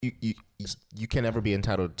you can never be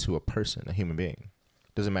entitled to a person, a human being.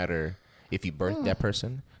 Doesn't matter if you birth that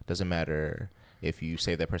person. Doesn't matter if you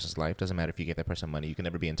save that person's life. Doesn't matter if you get that person money. You can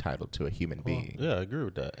never be entitled to a human being. Yeah, I agree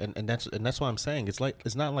with that. And that's why I'm saying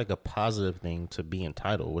it's not like a positive thing to be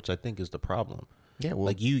entitled, which I think is the problem. Yeah, well,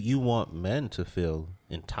 like you want men to feel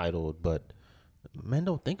entitled, but men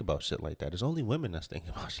don't think about shit like that. It's only women that's thinking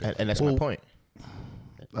about shit. And that's my point.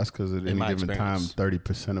 That's because at any given time,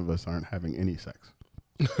 30% of us aren't having any sex.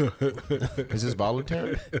 Is this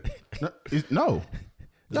voluntary? No.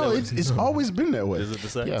 It's always been that way. Is it the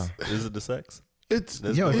sex? Yeah. Is it the sex?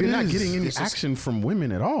 If you're not getting any action from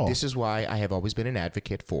women at all. This is why I have always been an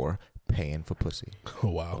advocate for paying for pussy. Oh,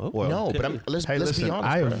 wow. Well, no, but let's be honest.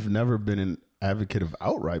 I have never been an advocate of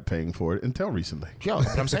outright paying for it until recently. Yo,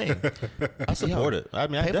 but I'm saying, I support it. I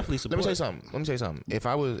mean, I definitely support it. Let me say something. If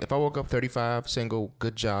I woke up 35, single,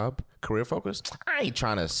 good job, career focused, I ain't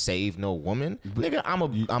trying to save no woman. Nigga,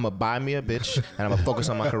 I'm a buy me a bitch and I'm gonna focus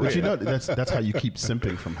on my career. But you know, that's how you keep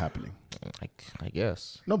simping from happening. I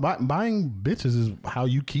guess. No, buying bitches is how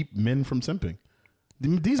you keep men from simping.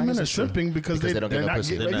 These men are simping because they don't get no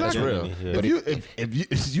pussy. That's real. Yeah.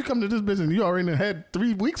 If you come to this bitch and you already had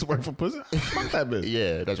 3 weeks worth of pussy, fuck that bitch.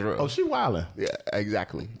 Yeah, that's real. Oh, she wildin'. Yeah,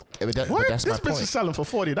 exactly. What? That's this my bitch point. is selling for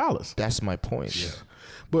 $40. That's my point. Yeah.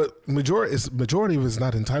 But majority of it's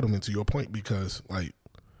not entitlement, to your point, because like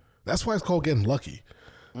that's why it's called getting lucky.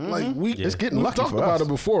 Like it's getting we lucky talked for about us. it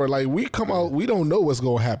before. Like we come out, we don't know what's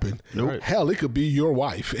gonna happen. Nope. Hell, it could be your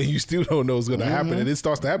wife, and you still don't know what's gonna happen, and it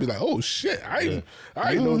starts to happen. Like, oh shit, I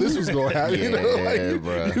didn't know this was gonna happen. You know,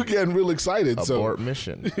 like you getting real excited. Abort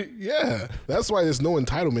mission. Yeah, that's why there's no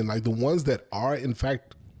entitlement. Like the ones that are in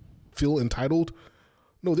fact feel entitled,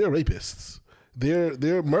 no, they're rapists.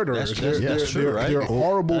 They're murderers. That's true, right? They're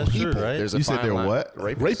horrible That's people. true, right? There's a You said fine they're line. what?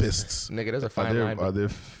 Rapists. Nigga, there's a fine line. Are there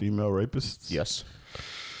female rapists? Yes.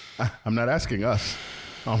 I'm not asking us.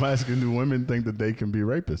 I'm asking, do women think that they can be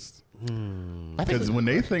rapists? Because when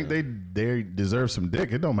they think they deserve some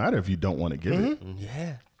dick, it don't matter if you don't want to give it.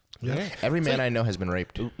 Yeah. Every man I know has been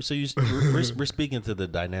raped. So we're speaking to the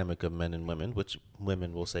dynamic of men and women, which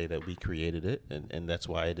women will say that we created it, and that's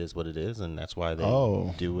why it is what it is, and that's why they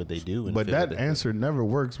do what they do. And But feel that what answer never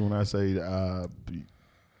works when I say,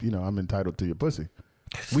 I'm entitled to your pussy.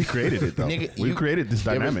 We created it, though. Nigga, we created this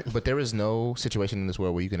dynamic. But there is no situation in this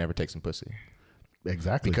world where you can ever take some pussy.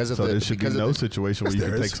 Exactly. Because of so the- there should be because of no the- situation where you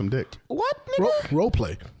can take some dick. What, nigga? Role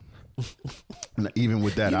play. And even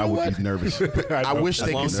with that, I would be nervous. I wish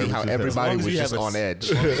they could see how everybody was just on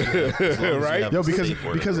edge. Right? Yo, because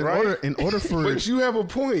in order for But you have a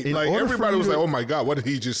point. In Like order for everybody you was to- like, "Oh my god, what did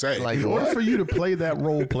he just say?" Like, in order for you to play that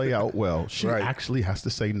role play out well, she Right. actually has to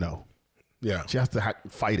say no. yeah, She has to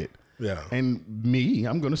fight it. Yeah. And me,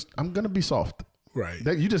 I'm gonna be soft. right.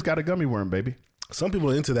 You just got a gummy worm, baby. Some people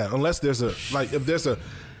are into that unless there's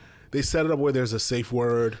they set it up where there's a safe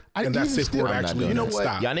word, and that even safe still- word I'm not actually doing You know what?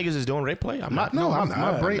 stop. Y'all niggas is doing rape play? I'm not. No, I'm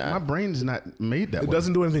not. my brain's not made that It way.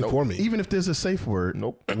 doesn't do anything for me. Even if there's a safe word,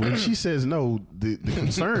 Nope. When she says no, the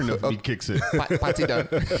concern of me kicks in. Party done.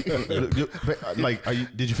 Like,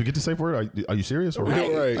 did you forget the safe word? Are you serious? Or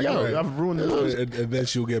Right, Like, yo, right. I've ruined it. and then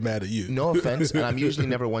she'll get mad at you. No offense, and I'm usually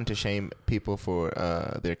never one to shame people for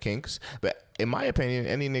their kinks. But in my opinion,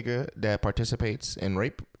 any nigga that participates in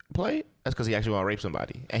rape play, that's because he actually want to rape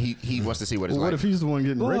somebody, and he wants to see what it's What like. if he's the one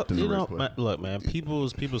getting raped in the race play? look, man,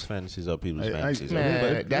 people's fantasies are people's fantasies.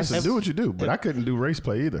 man, That's do what you do, but I couldn't do race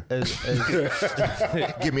play either.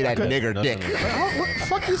 Give me that nigger dick. Oh, what the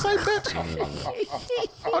fuck you say, bitch?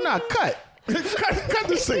 Oh, no, cut. cut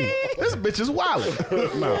the scene. This bitch is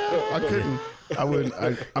wildin'. No, I couldn't. I wouldn't.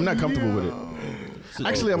 I'm not comfortable with it.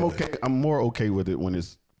 Actually, I'm okay. I'm more okay with it when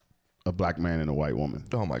it's a black man and a white woman.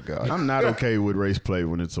 Oh my god. I'm not okay with race play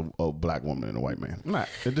when it's a black woman and a white man. I'm not.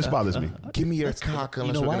 It just bothers me. Give me your cock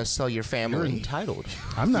unless know we're what? gonna sell your You're family. entitled.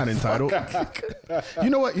 I'm not entitled. You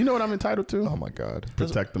know what? You know what I'm entitled to? Oh my god.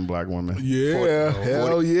 Protect them black women. Yeah,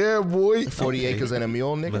 hell yeah, boy. 40 acres and a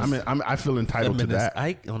mule, nigga. I feel entitled to Feminist that.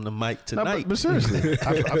 Ike on the mic No, tonight. but seriously,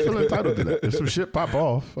 I feel entitled to that. If some shit pop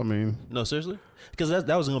off, I mean, No, seriously, because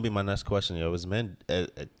that was gonna be my next question. Yo, is men?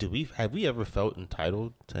 Have we ever felt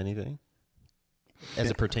entitled to anything as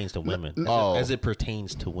it pertains to women? As it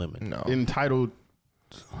pertains to women. No. entitled.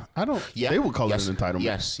 I don't. Yeah. They would call Yes. it an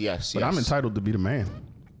entitlement. Yes. But I'm entitled to be the man.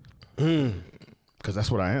 Because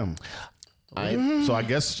that's what I am. So I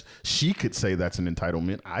guess she could say that's an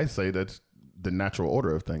entitlement. I say that's the natural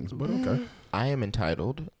order of things. But okay. I am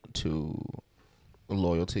entitled to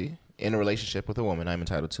loyalty. In a relationship with a woman, I'm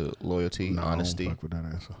entitled to loyalty, No, honesty. I don't fuck with that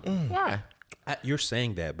answer. Why? You're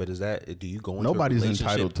saying that, but is that, do you go into Nobody's a relationship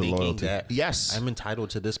entitled to thinking loyalty. that Yes. I'm entitled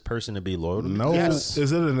to this person to be loyal to me? No. Yes.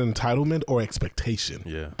 Is it an entitlement or expectation?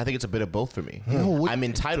 Yeah. I think it's a bit of both for me. No, I'm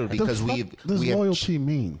entitled because what does we have. loyalty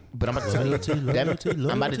mean? But I'm about to tell you. Loyalty, I'm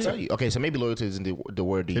about to loyalty. tell you. Okay, so maybe loyalty isn't the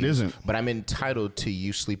word to use. It isn't. But I'm entitled to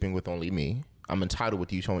you sleeping with only me. I'm entitled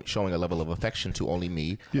with you showing a level of affection to only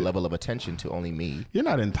me, a level of attention to only me. You're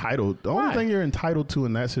not entitled. The only thing you're entitled to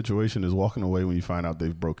in that situation is walking away when you find out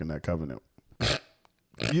they've broken that covenant.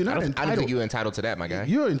 You're not I don't entitled. think you're entitled to that, my guy.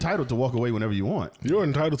 You're entitled to walk away whenever you want. You're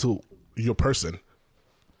entitled to your person.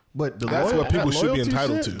 But That's what people should be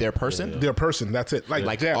entitled to. Their person? Their person. That's it.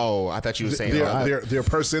 Like that. Oh, I thought you were saying Their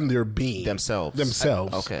person, their being. themselves.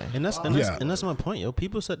 Themselves. And that's Yeah. and that's my point, yo.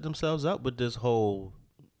 People set themselves up with this whole,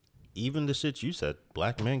 even the shit you said,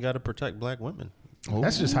 black men got to protect black women.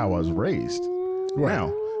 That's just how I was raised.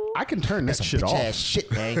 Now, I can turn that shit off. Ass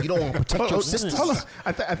shit, man. You don't want to protect your sisters. Hold on.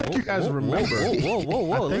 I think you guys remember.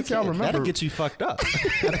 Whoa. I think y'all remember. That'll get you fucked up.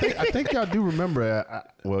 I think y'all do remember.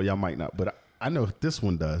 Well, y'all might not, but I know this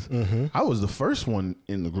one does. I was the first one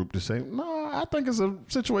in the group to say, "No, I think it's a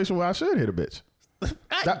situation where I should hit a bitch."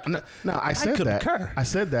 I said could that. concur. I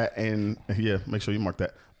said that, and yeah, make sure you mark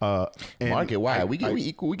that. And Mark it. Why? We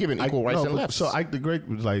giving equal rights and lefts. So Ike the Great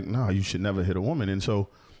was like, "No, you should never hit a woman." And so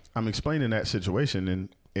I'm explaining that situation,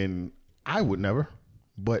 and I would never.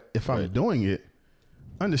 But if I'm doing it,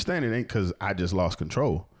 understand it ain't because I just lost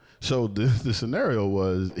control. So the scenario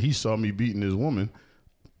was he saw me beating his woman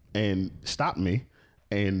and stopped me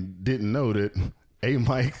and didn't know that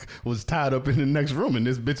Mike was tied up in the next room and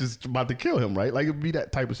this bitch is about to kill him, right? Like it'd be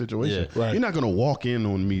that type of situation. Yeah. Right. You're not going to walk in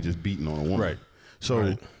on me just beating on a woman. Right.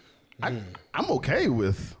 So I'm okay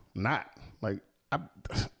with not like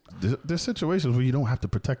there's situations where you don't have to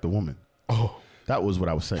protect a woman. Oh, that was what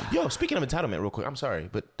I was saying. Yo, speaking of entitlement, real quick. I'm sorry,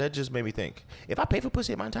 but that just made me think. If I pay for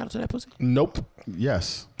pussy, am I entitled to that pussy? Nope.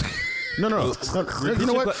 Yes. No. You know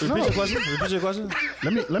what? No. Repeat your question.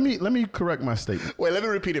 Let me correct my statement. Wait, let me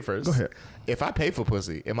repeat it first. Go ahead. If I pay for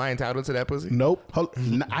pussy, am I entitled to that pussy? Nope.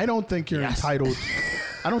 I don't think you're entitled.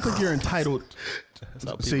 I don't think you're entitled.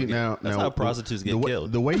 See now, That's how prostitutes get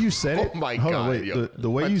killed. The way you said it. Oh my hold on, God, wait, yo. the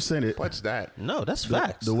way you said it. What's that? No, that's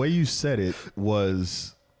facts. The way you said it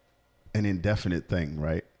was an indefinite thing,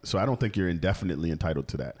 right? So I don't think you're indefinitely entitled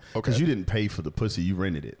to that because you didn't pay for the pussy, you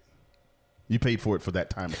rented it. You paid for it for that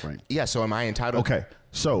time frame. Yeah, so am I entitled? Okay,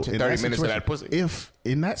 so To in 30 that minutes of that situation, pussy. if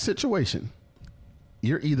in that situation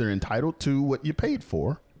you're either entitled to what you paid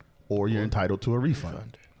for, or you're entitled to a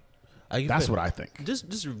refund. That's what I think. Just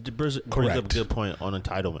brings up a good point on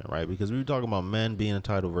entitlement, right? Because we were talking about men being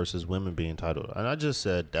entitled versus women being entitled, and I just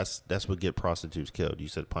said that's what get prostitutes killed. You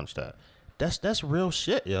said punch that. That's real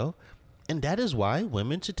shit, yo, and that is why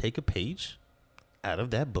women should take a page out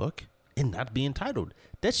of that book and not be entitled.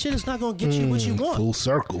 That shit is not gonna get you what you want. Full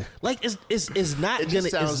circle. Like it's not It gonna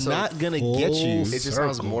just sounds so get you. It just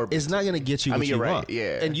sounds more. It's not gonna get you I what mean, you you're right, want.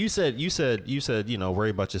 yeah. And you said, worry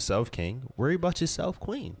about yourself, king. Worry about yourself,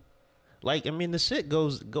 queen. Like, I mean, the shit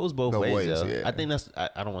goes both ways. Yo. Yeah. I think that's. I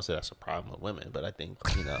don't want to say that's a problem with women, but I think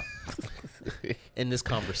in this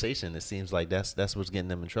conversation, it seems like that's what's getting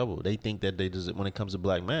them in trouble. They think that when it comes to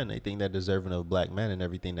black men, they think they're deserving of black men and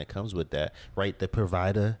everything that comes with that. Right, the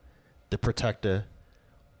provider, the protector.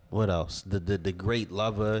 What else? The great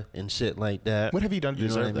lover and shit like that. What have you done to You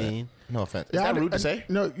know deserve what I that? mean? No offense. Is that rude to say?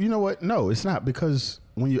 No, you know what? No, it's not, because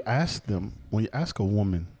when you ask a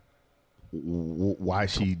woman why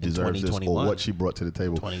she deserves this or 2021. what she brought to the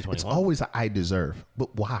table, 2021. it's always a I deserve.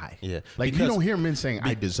 But why? Yeah. Like, you don't hear men saying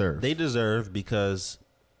I deserve. They deserve because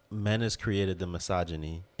men has created the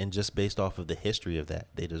misogyny, and just based off of the history of that,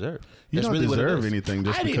 they deserve. You That's don't really what it deserve is. anything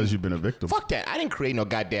just I because didn't- you've been a victim. Fuck that. I didn't create no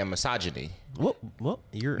goddamn misogyny. Well,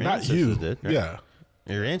 your Not ancestors you. did. Right? Yeah.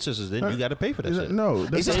 Your ancestors did. You got to pay for that shit. No, Is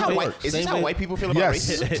that's this not how how it white? works. Is this Same how way- white people feel about Yes.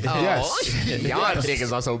 racism? Yes. Y'all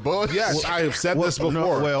niggas are so bullshit. Yes, I have said this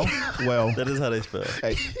before. Well, That is how they spell.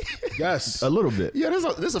 yes. a little bit. Yeah, this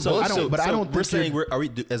is a So bullshit. I don't we're think saying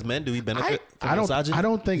you're- as men, do we benefit from I misogyny?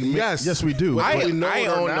 don't think. Yes. Yes, we do. I Whether we know ain't it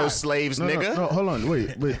or own no not. slaves, No, nigga. no, hold on,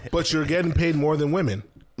 wait. But you're getting paid more than women.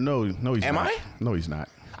 No, he's Am not. I? No, he's not.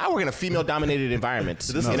 I work in a female-dominated environment.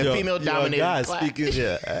 In a female-dominated guy class.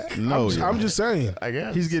 speaking. No, I'm just saying. I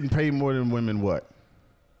guess. he's getting paid more than women. What?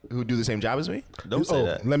 Who do the same job as me? Don't say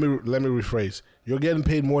that. Let me rephrase. You're getting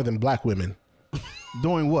paid more than black women.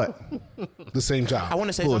 Doing what? The same I job. want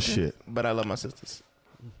to say Bullshit. something, but I love my sisters.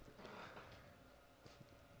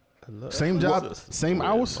 Same job, same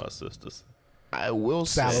hours. My sisters. I will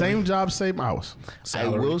say. Same job, same hours. I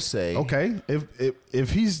will say. Okay,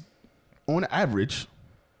 if he's on average,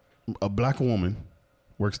 a black woman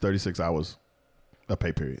works 36 hours a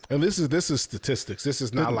pay period. And this is statistics. This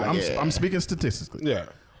is not like I'm speaking statistically. Yeah.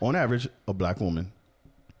 On average, a black woman,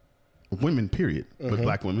 women period, but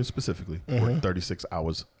black women specifically, work 36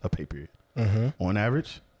 hours a pay period. On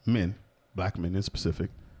average, men, black men in specific,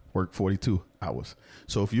 work 42 hours.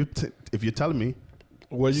 So if you're telling me,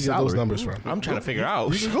 where you get those numbers from? I'm trying to figure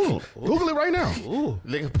out. you can Google it right now.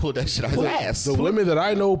 Nigga pulled that shit out his ass. The women that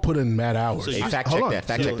I know put in mad hours. Hey, fact Hold check on. that.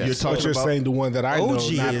 Fact check that. You're talking But you're about saying the one that I know, OG not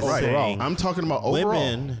is overall. saying I'm talking about overall.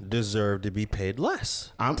 women deserve to be paid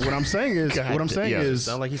less. What I'm saying is,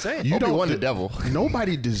 Sound like he's saying. you don't Obi-Wan the devil.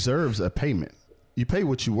 Nobody deserves a payment. You pay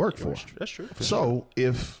what you work for. That's true. So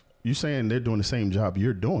if you're saying they're doing the same job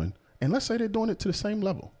you're doing, and let's say they're doing it to the same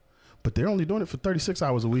level, but they're only doing it for 36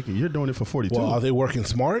 hours a week, and you're doing it for 42. Well, are they working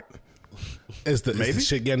smart? Is the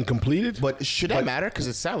shit getting completed? But Should that matter? Because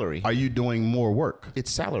it's salary. are you doing more work? It's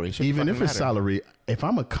salary. Shouldn't Even if fucking it's matter. salary, if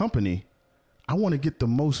I'm a company, I want to get the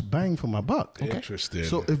most bang for my buck. Interesting.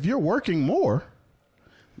 So if you're working more,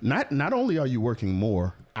 not only are you working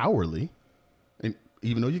more hourly, and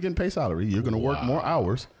even though you're getting paid salary, you're going to work more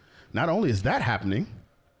hours. Not only is that happening,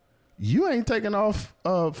 you ain't taking off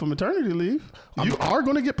for maternity leave. You're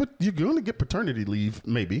going to get paternity leave,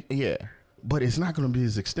 maybe. Yeah. But it's not going to be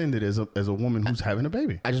as extended as a woman who's having a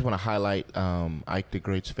baby. I just want to highlight Ike the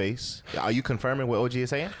Great's face. Are you confirming what OG is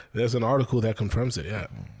saying? There's an article that confirms it. Yeah.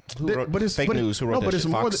 Who wrote But it's fake news? Who wrote that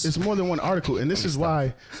but shit? it's more than one article, and this is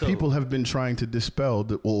why people have been trying to dispel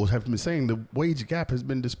have been saying the wage gap has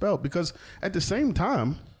been dispelled, because at the same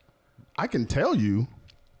time, I can tell you,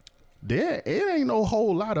 it ain't no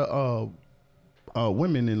whole lot of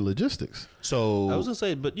women in logistics. So I was gonna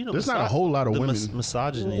say, but there's not a whole lot of women.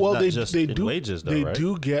 Misogyny. Well, is they not just they in do wages, though, they right?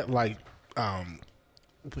 do get like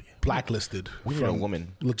blacklisted We need a from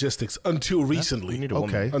woman. logistics until recently. we need a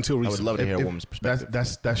woman. Okay. Until I would recently. love to hear a woman's perspective.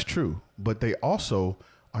 That's true, but they also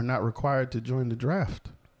are not required to join the draft.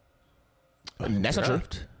 That's not true.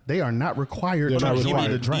 They are not required They're to not join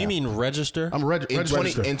required. the Do draft. you mean register? I'm In registered.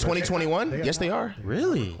 2021? Yes, they are.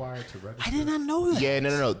 Really? I did not know that. Yeah,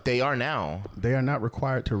 no. They are now. They are not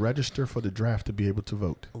required to register for the draft to be able to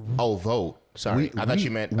vote. Oh, vote. Sorry, I thought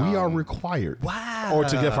you meant we are required. Wow. Or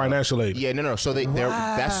to get financial aid. Yeah, no. So they're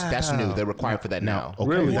that's new. They're required for that now. Okay,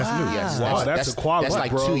 Really? that's new. Yes, Wow, that's equality, That's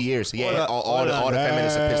like bro. 2 years. Yeah, Hold on, all the hold on.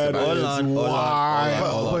 feminists are pissed about Hold it. on.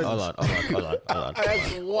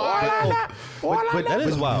 But That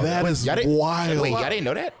is wild. That is Y'all didn't- wild. Wait, y'all didn't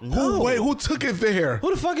know that? Who took it there?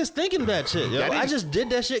 Who the fuck is thinking that shit? Yo? Y'all I didn't- just did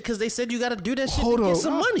that shit because they said you got to do that shit Hold to on. get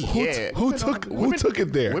some money. Yeah. Who took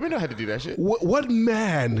it there? Women don't have to do that shit. What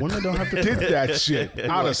man Women don't have to did that shit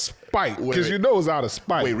out of spite? Because you know it's out of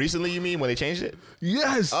spite. Wait, recently you mean when they changed it?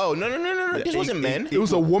 Yes. Oh no! This wasn't men. It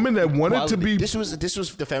was a woman that wanted to be. This was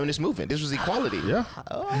the feminist movement. This was equality. Yeah.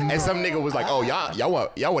 And some nigga was like, "Oh, y'all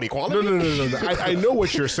want equality?" No. I know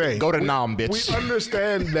what you're saying. Go to Nam, bitch. We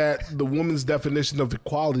understand that the woman's definition of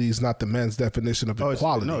equality is not the man's definition of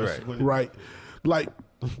equality. Right? Like,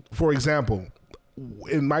 for example,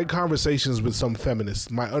 in my conversations with some feminists,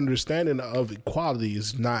 my understanding of equality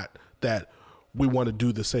is not that we want to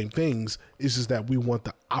do the same things. It's just that we want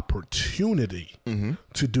the opportunity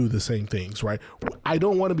to do the same things, right? I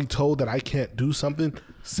don't want to be told that I can't do something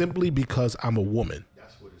simply because I'm a woman.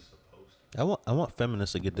 I want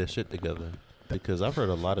feminists to get their shit together because I've heard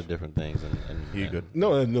a lot of different things. And you good?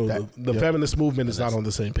 No. The feminist movement is not on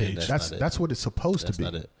the same page That's what it's supposed That's to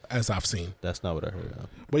not be. it. as I've seen. That's not what I heard.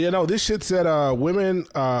 But this shit said women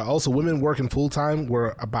working full time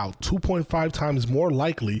were about 2.5 times more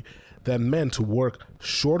likely than men to work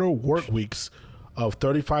shorter work weeks of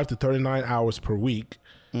 35 to 39 hours per week.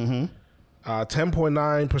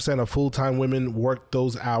 10.9% of full-time women worked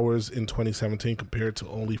those hours in 2017 compared to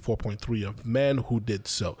only 4.3% of men who did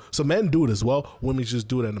so. So men do it as well. Women just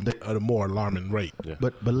do it at a more alarming rate. Yeah.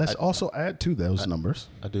 But let's also add to those numbers.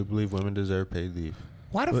 I do believe women deserve paid leave.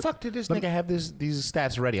 Why the fuck did this nigga have these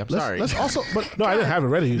stats ready? I'm sorry. Let's also, but No, I didn't have it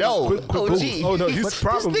ready. No. Quick Oh, Google. gee. Oh no, he's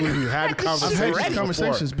probably nigga had had this I've shit had conversations ready. these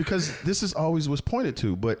conversations because this is always what's pointed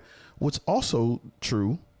to. But what's also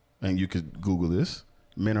true, and you could Google this,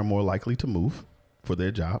 men are more likely to move for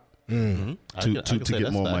their job to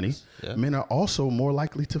get more money. Yeah. Men are also more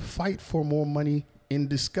likely to fight for more money in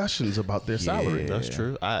discussions about their salary. That's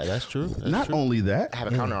true. That's true. That's Not true. only that, I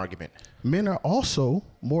have a counter argument. men are also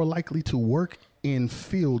more likely to work in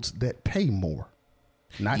fields that pay more.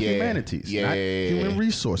 Not Yeah. humanities, Yeah. not human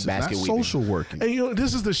resources, Basket not weaving. social working. And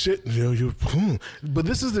this is the shit. But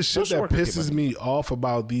this is the shit Social that work pisses okay, me off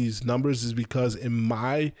about these numbers is because in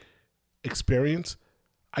my experience,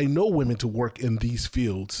 I know women to work in these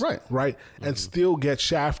fields, Right. and still get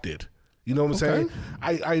shafted You know what I'm saying?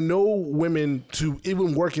 I know women to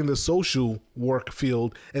even work in the social work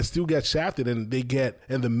field and still get shafted, and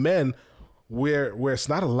the men where it's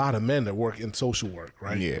not a lot of men that work in social work,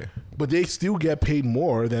 right? Yeah. But they still get paid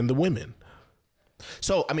more than the women.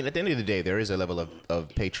 So, I mean, at the end of the day, there is a level of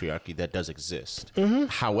patriarchy that does exist.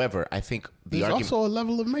 However, I think There's also a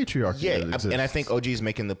level of matriarchy. Yeah, and I think OG is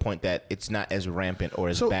making the point that it's not as rampant or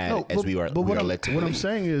as bad as we are led to believe. What I'm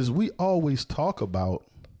saying is we always talk about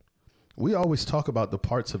the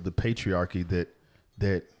parts of the patriarchy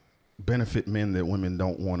that benefit men that women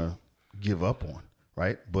don't want to give up on,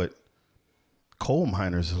 right? But coal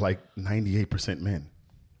miners are like 98% men.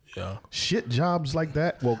 Yeah. Shit jobs like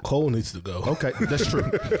that. Well, coal needs to go. Okay, that's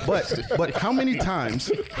true. But how many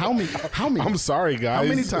times? How many? I'm sorry, guys.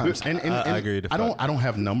 How many times? And I agree. I don't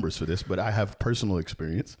have numbers for this, but I have personal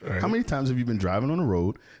experience. Right. How many times have you been driving on the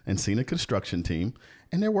road and seen a construction team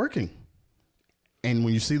and they're working? And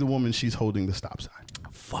when you see the woman, she's holding the stop sign.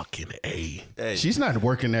 Fucking A. Hey. She's not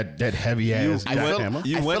working that heavy ass jackhammer.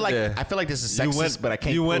 I feel like this is sexist, but I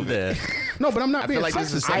can't. You went prove it. there. No, but I'm not being like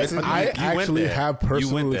this is sexist. I actually there. have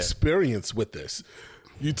personal experience with this.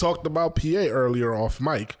 You talked about PA earlier off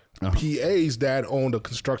mic. PA's dad owned a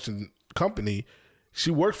construction company.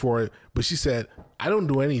 She worked for it, but she said, I don't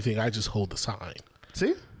do anything. I just hold the sign.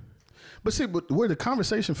 See? But where the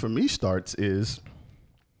conversation for me starts is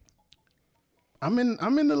I'm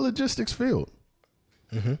in the logistics field.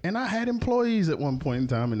 And I had employees at one point in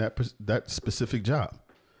time in that specific job.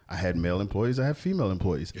 I had male employees, I had female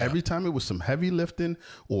employees. Yeah. Every time it was some heavy lifting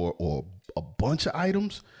or a bunch of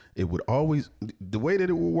items, it would always, the way that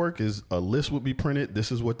it would work is a list would be printed.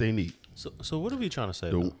 This is what they need. So what are we trying to say?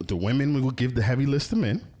 The women will give the heavy list to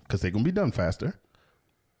men because they're going to be done faster.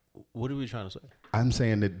 What are we trying to say? I'm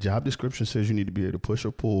saying that job description says you need to be able to push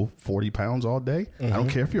or pull 40 pounds all day. I don't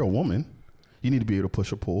care if you're a woman. You need to be able to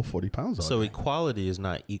push or pull 40 pounds all day. So equality is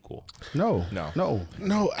not equal. No.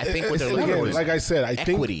 I think what they're looking for is like I said,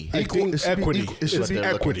 equity. It should be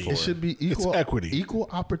equity. It should be equal. It's equity. Equal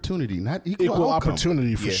opportunity, not equal outcome.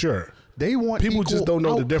 Opportunity for sure. They want people just don't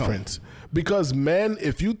know outcome. the difference because men,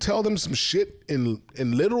 if you tell them some shit in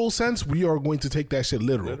literal sense, we are going to take that shit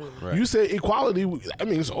literal. Right. You say equality, that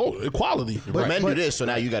means equality. But men do this, so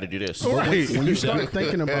now you got to do this. Right. When you start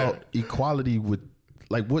thinking about equality with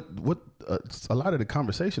like what a lot of the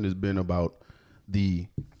conversation has been about the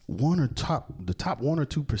top 1 or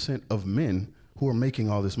 2% of men who are making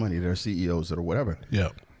all this money, they're CEOs or whatever. Yeah.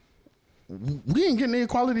 We ain't getting the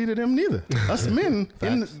equality to them neither. Us men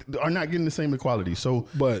are not getting the same equality. So,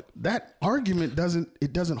 but that argument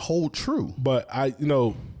doesn't hold true. But I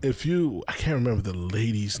can't remember the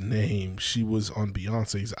lady's name. She was on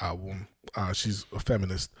Beyonce's album. She's a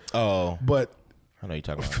feminist. Oh, but I know you're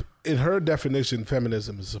talking about. In her definition,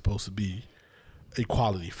 feminism is supposed to be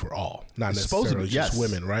equality for all, not necessarily just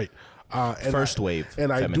women, right? First wave,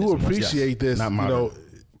 and I do appreciate this. Not modern.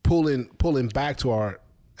 Pulling back to our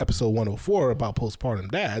episode 104 about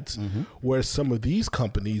postpartum dads, where some of these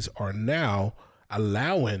companies are now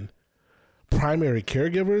allowing primary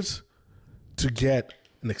caregivers to get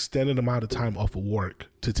an extended amount of time off of work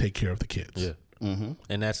to take care of the kids. Yeah,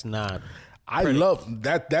 and that's not. I love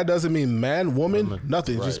that. That doesn't mean man, woman,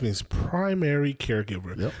 nothing. It just means primary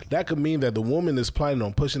caregiver. Yep. That could mean that the woman is planning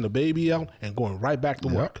on pushing the baby out and going right back to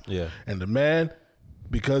work. Yeah. And the man,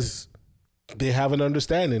 because they have an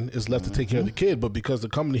understanding, is left to take care of the kid. But because the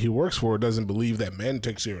company he works for doesn't believe that man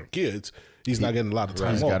takes care of kids, he's not getting a lot of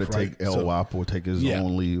time off. He's got to take LWOP or take his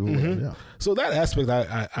own leave. Yeah. So that aspect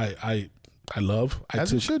I love.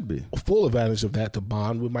 As it should be. Full advantage of that to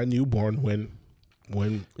bond with my newborn when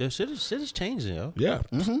shit is changing, yo. Yeah.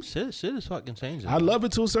 Shit is fucking changing. I love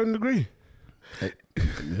it to a certain degree.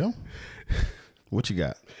 Yeah. What you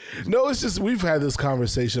got? No, it's just we've had this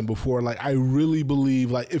conversation before. Like, I really believe,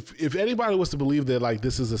 like, if anybody was to believe that, like,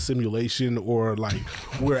 this is a simulation or like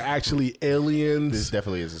we're actually aliens, this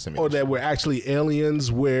definitely is a simulation, or that we're actually aliens,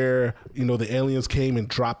 where the aliens came and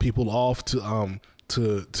dropped people off to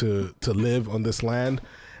live on this land,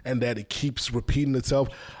 and that it keeps repeating itself.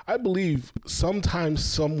 I believe sometimes,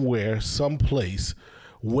 somewhere, someplace,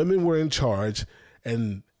 women were in charge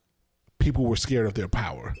and people were scared of their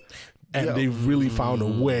power. And they really found a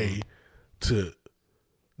way to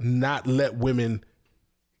not let women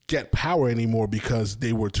get power anymore because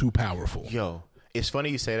they were too powerful. Yo, it's funny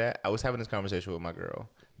you say that. I was having this conversation with my girl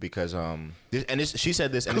because she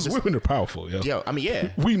said this, and because women are powerful. Yo, I mean, yeah,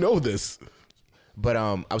 we know this. But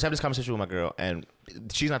I was having this conversation with my girl, and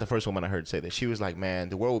she's not the first woman I heard say this. She was like, "Man,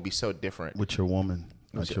 the world would be so different with your woman."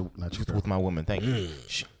 Not your with my woman. Thank you.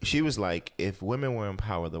 She was like, if women were in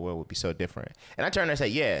power, the world would be so different. And I turned and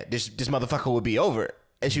said, yeah, this motherfucker would be over.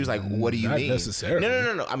 And she was like, what do you Not mean? necessarily.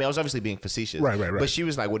 No. I mean, I was obviously being facetious. Right. But she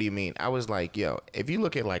was like, what do you mean? I was like, yo, if you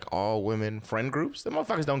look at like all women friend groups, the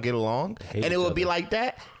motherfuckers don't get along. And it would be like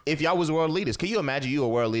that if y'all was world leaders. Can you imagine you a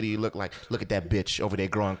world leader? You look at that bitch over there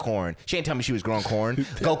growing corn. She ain't tell me she was growing corn.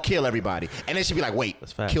 Go kill everybody. And then she'd be like, wait,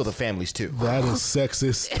 kill the families too. That is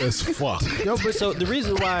sexist as fuck. Yo, but so the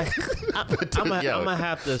reason why I'm gonna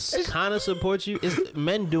have to kind of support you is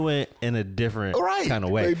men do it in a different kind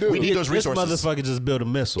of way. They do. We need those resources. This motherfucker just build a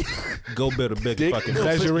missile. Go build a big fucking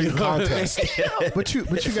measuring contest. But you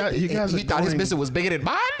guys He thought his missile was bigger than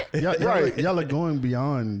mine? Y'all are going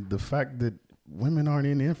beyond the fact that women aren't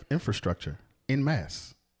in infrastructure in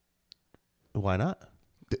mass. Why not?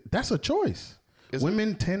 That's a choice.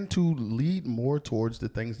 Women tend to lead more towards the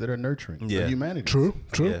things that are nurturing for humanity. True.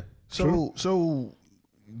 Yeah. So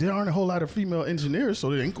there aren't a whole lot of female engineers, so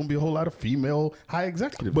there ain't gonna be a whole lot of female high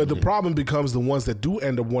executives. But the problem becomes the ones that do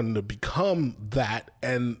end up wanting to become that,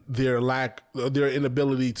 and their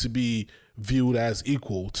inability to be viewed as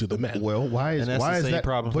equal to the men. Well, why is And that's the same that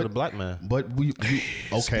problem for the black man? But we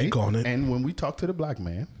okay. Speak on it. And when we talk to the black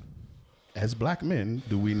man, as black men,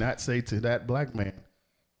 do we not say to that black man,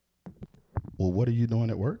 well, what are you doing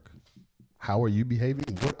at work? How are you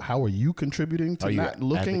behaving? How are you contributing to not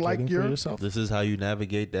looking like you're yourself? This is how you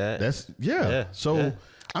navigate that. So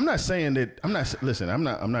I'm not saying that I'm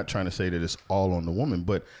not trying to say that it's all on the woman,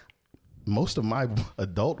 but most of my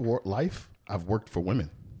adult life I've worked for women.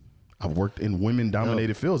 I've worked in women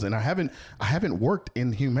dominated fields, and I haven't worked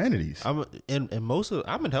in humanities. I'm in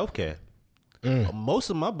healthcare. Most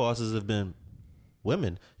of my bosses have been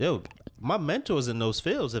women. Yo, my mentors in those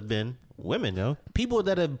fields have been women. Yo, people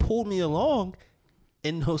that have pulled me along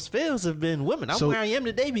in those fields have been women. I'm where I am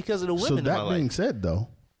today because of the women. So in my that being life. said, though,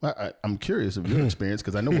 I'm curious of your experience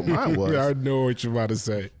because I know what mine was. I know what you're about to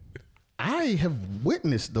say. I have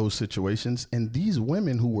witnessed those situations, and these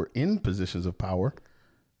women who were in positions of power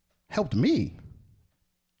helped me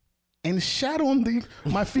and shat on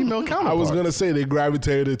my female counterpart. I was gonna say they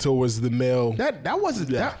gravitated towards the male. That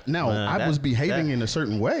wasn't that. Now I was behaving in a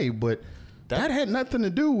certain way, but that had nothing to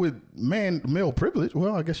do with male privilege.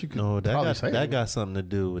 Well, I guess you could. No, probably say that got something to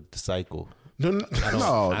do with the cycle. No,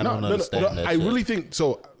 I don't understand that I shit. really think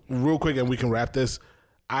so. Real quick, and we can wrap this.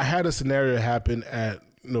 I had a scenario happen at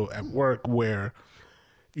work where,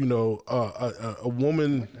 a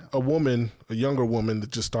younger woman that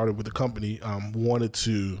just started with the company, wanted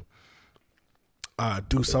to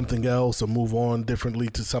do something else or move on differently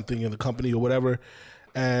to something in the company or whatever.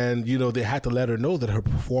 And, they had to let her know that her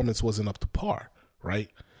performance wasn't up to par, right?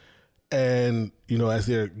 And, as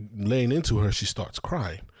they're laying into her, she starts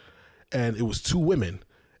crying. And it was two women.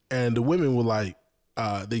 And the women were like,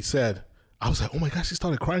 they said, I was like, oh my gosh, she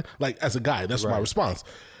started crying. Like, as a guy, that's my response.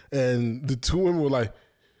 And the two women were like,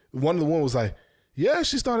 one was like, yeah,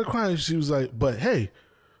 she started crying. She was like, but hey,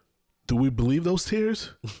 do we believe those tears?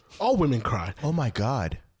 All women cry. Oh my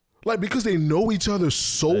God. Like, because they know each other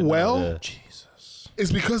so well. Jesus.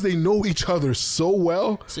 It's because they know each other so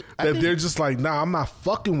well that they're just like, nah, I'm not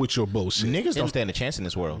fucking with your bullshit. Niggas don't stand a chance in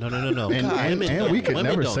this world. No. And we could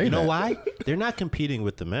never say that. You know why? They're not competing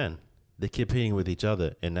with the men. They're competing with each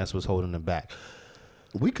other, and that's what's holding them back.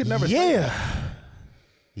 We could never say that.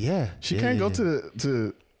 Yeah. She can't go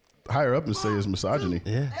to higher up and say it's misogyny.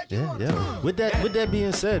 Yeah. With that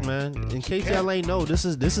being said, man, in case y'all ain't know, this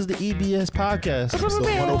is the EBS podcast. Episode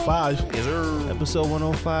 105. Yes, sir. Episode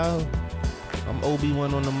 105. I'm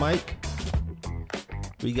Obi-Wan on the mic.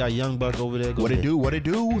 We got Young Buck over there. What it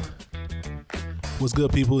do? What's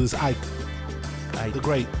good, people? It's Ike the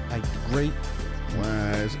Great.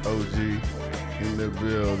 Wise OG in the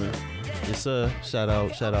building. Yes, sir. Shout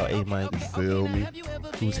out A Mike. Feel me?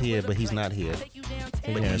 Who's here, but he's not here.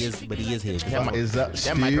 But he is here. Is that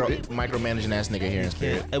micromanaging ass nigga here in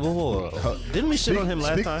spirit. Hey, whoa. Didn't we shit on him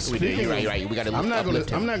last time? We did. You're right. We got to. I'm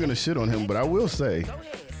not gonna shit on him, but I will say,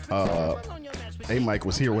 A Mike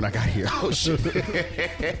was here when I got here. Oh shit.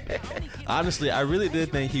 Honestly, I really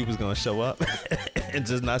did think he was gonna show up and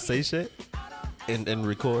just not say shit and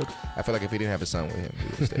record. I feel like if he didn't have his son with him,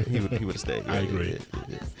 he would he would have stayed. I agree.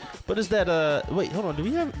 Yeah. But is that wait, hold on. Do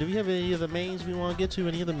we have any other mains we want to get to?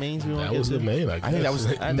 Any other mains we want to get to? That was the main. I think that was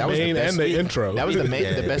the main best and the intro. That was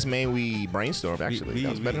the best main we brainstormed. Actually, that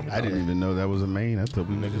was better. I didn't even know that was a main. I thought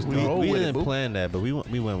we niggas we didn't plan that, but we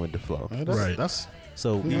went with the flow. Right. That's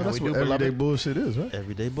So that's what everyday bullshit is, right?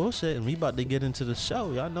 Everyday bullshit, and we about to get into the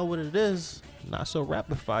show. Y'all know what it is. Not so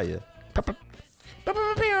rapid fire.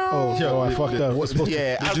 Oh, I fucked up. What's supposed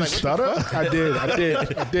Yeah, to? I was like, Stutter? I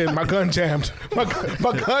did. My gun jammed. My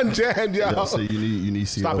gun jammed, y'all. Yeah, so you need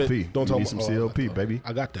CLP. Stop it. Don't you tell need me. some CLP, baby.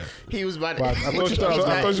 I got that. He was about I to.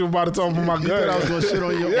 thought you were about to tell me for my gun. You thought I was gonna shit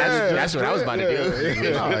on your That's what I was about to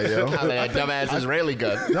do. Nah, yo. I like that dumbass Israeli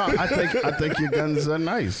gun. No, I think your guns are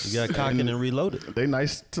nice. You got cock and reload it. They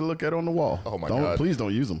nice to look at on the wall. Oh my God. Please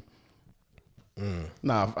don't use them.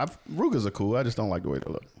 Nah, Rugers are cool. I just don't like the way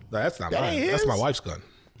they look. That's not That mine. ain't That's his. my wife's gun.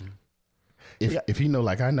 If he know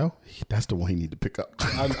like I know, that's the one he need to pick up.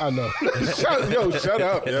 I know. Shut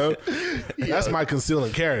up, yo. That's my conceal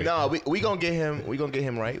and carry. No, we gonna get him. We gonna get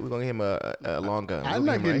him right. We gonna get him a long gun. I'm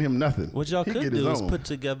not getting him nothing. What y'all He could get his do is own. put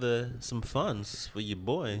together some funds for your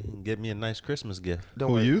boy and get me a nice Christmas gift. Don't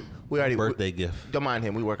Who worry. you? We already Birthday gift. Don't mind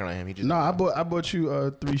him. We working on him. He just No, I bought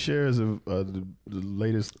you 3 shares of the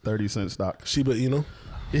latest 30-cent stock. Shiba Inu.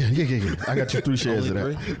 Yeah. I got you 3 shares of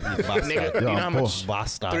Only that. 3? nigga. You know how much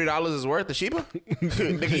Basta. $3 is worth of Sheba?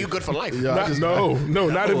 Nigga, you good for life. Yeah, I just-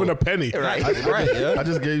 Not even a penny. Right. Right, yeah. I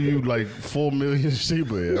just gave you like 4 million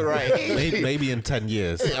Shiba. Yeah. Right. Maybe in 10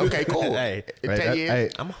 years. Okay, cool. Hey, In Hey, 10 years. hey,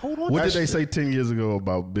 I'm hold on. what to did they that say 10 years ago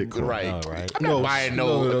about Bitcoin? Right. All right. I'm not buying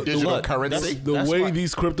no digital Look, currency. that's- The way why-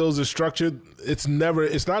 these cryptos are structured, it's not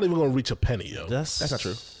even going to reach a penny, yo. That's not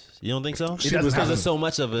true. You don't think so? doesn't Because have there's to. so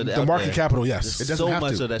much of it. The out market there. capital, yes. There's doesn't so have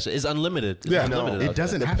much to. of that shit. It's unlimited. It's Yeah, unlimited No, it out there.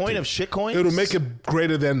 doesn't The have point to. of shitcoins. It'll make it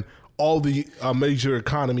greater than all the major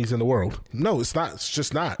economies in the world. No, it's not. It's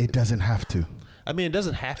just not. It doesn't have to. I mean, it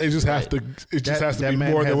doesn't have to. It just right? has to. It just has to That be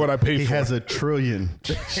man more has- than what I paid he for. has a trillion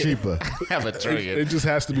Shiba. have a trillion. It just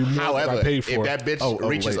has to be more than However, I paid for. if that bitch Oh,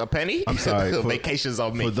 reaches wait. a penny, I'm sorry. vacations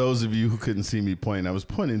on me. For those of you who couldn't see me pointing, I was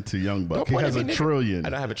pointing to Young Buck. Don't He point has at a me, nigga. trillion. I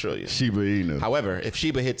don't have a trillion. Shiba Inu. However, if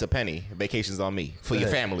Sheba hits a penny, vacations on me for your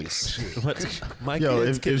families. My Yo,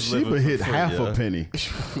 kids if can Shiba live it hit for free, half yeah. a penny,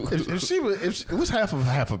 what's half of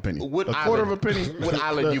half a penny? What a quarter of a island? penny? What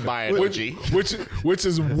island you buying, OG? which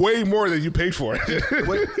is way more than you paid for it.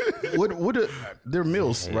 what are, they're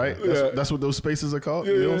mills, right? That's what those spaces are called.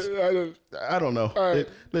 Mills. I don't know. right.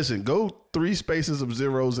 Listen, go 3 spaces of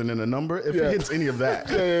zeros and then a number. If it hits any of that,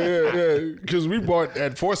 Yeah. Because we bought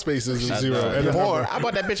at 4 spaces and 0. And a Or number. I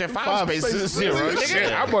bought that bitch at 5 spaces. Zero.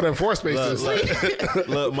 Shit, I bought at 4 spaces.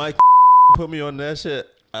 Look, Mike put me on that shit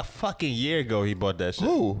a fucking year ago. He bought that shit.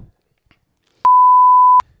 Who?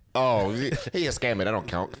 Oh, he a scammer. That don't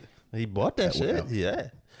count. He bought that shit. Yeah.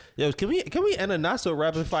 Yo, can we end a not so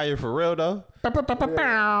rapid fire for real though?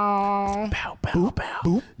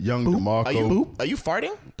 Young DeMarco, Are you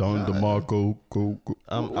farting? Don DeMarco, go.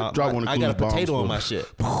 Drop one of I got a Clue's potato on bombs my shit.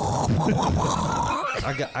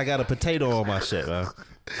 I got a potato on my shit, man.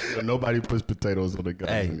 for me. Nobody puts potatoes on the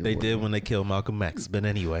guns Hey, anymore. they did when they killed Malcolm X, but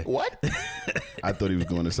anyway. What? I thought he was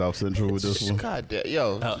going to South Central with this one. God damn.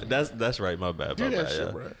 Yo. Oh, that's right. My bad. My Do that bad. shit,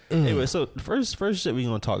 Yeah. bro. Anyway, so first shit we're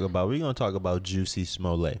gonna talk about. We're gonna talk about Jussie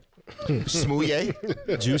Smollett. Smoothie.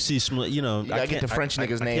 Jussie Smollett. You know, You gotta get the French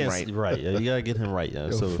nigga's name right. Right. Yeah, you gotta get him right. Yeah.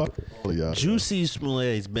 Yo, So fuck all of y'all. Jussie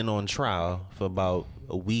Smollett's been on trial for about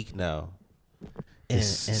a week now. And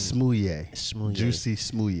Smoothie. Smoothie. Juicy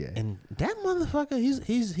Smoothie. And that motherfucker,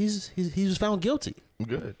 he was found guilty.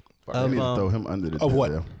 Good. I need to throw him under the Of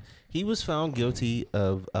what? there. He was found guilty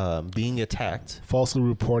of being attacked. Falsely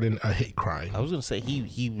reporting a hate crime. I was gonna say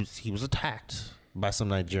he was attacked by some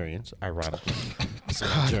Nigerians. Ironically, some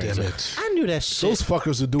God Nigerians. damn it. I knew that shit. Those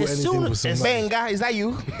fuckers would do As anything soon with as- somebody. Bang, guy, is that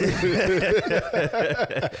you?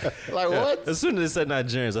 Like what? As soon as they said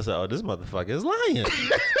Nigerians, I said, "Oh, this motherfucker is lying."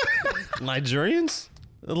 Nigerians,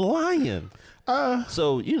 lying.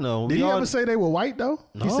 So you know, Did we he all- ever say they were white though?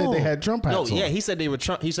 He said they had Trump hats No, on. yeah, he said they were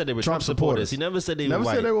Trump. He said they were Trump, supporters. supporters. He never said they Never were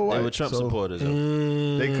white. said they were white, Trump so- supporters.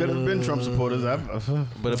 They could have been Trump supporters.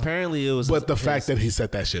 But apparently it was. But the fact that he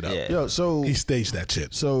set that shit up. Yeah. Yo, so He staged that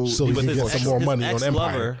shit. So- he But can get some more money on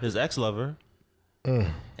Empire. his ex-lover,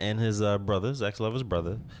 and his brother's ex-lover's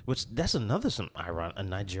brother, which that's another some ironic. A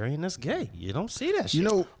Nigerian that's gay. You don't see that shit. you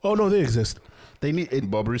know Oh, no, they exist. they need it.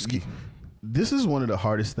 Bobrisky. This is one of the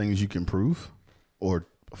hardest things you can prove, or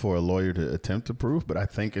for a lawyer to attempt to prove. But I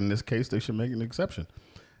think in this case they should make an exception.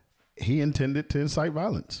 He intended to incite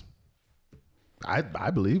violence. I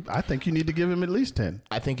think you need to give him at least 10.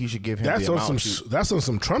 I think you should give him That's the on amount.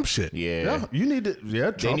 some Trump shit. Yeah. You need to. Yeah,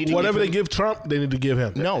 Trump. need to Whatever give they him- give Trump, they need to give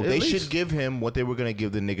him. No, At they least. should give him what they were gonna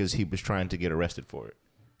give the niggas he was trying to get arrested for it.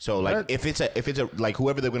 So like, if it's a like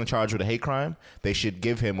whoever they're gonna charge with a hate crime, they should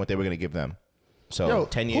give him what they were gonna give them. So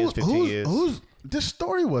 10 years, 15 years. This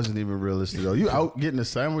story wasn't even realistic though. You out getting a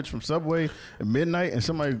sandwich from Subway at midnight and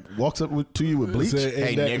somebody walks up to you with bleach. Say,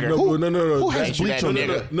 Hey, that- nigga. No, no. Who has Ain't you bleach that on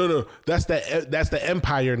nigga? their No. That's the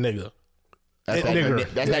Empire nigga. That's that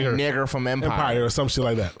nigger from Empire or some shit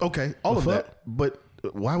like that. Okay, all of that. But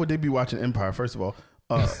why would they be watching Empire? First of all,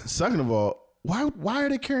 second of all, why are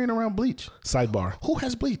they carrying around bleach? Sidebar: Who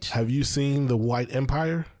has bleach? Have you seen the White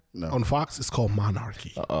Empire on Fox? It's called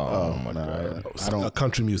Monarchy. Oh my god! I don't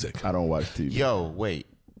country music. I don't watch TV. Yo, wait.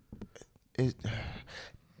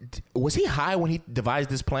 Was he high when he devised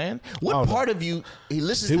this plan? What part of you he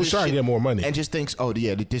listens? He to was this trying to shit get more money and just thinks, oh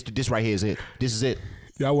yeah, this right here is it. This is it.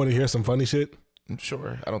 Y'all want to hear some funny shit?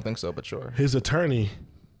 Sure, I don't think so, but sure. His attorney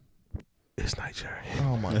is Nigerian.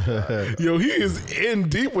 Oh my god. Yo, he is in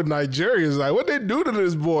deep with Nigerians. Like, what they do to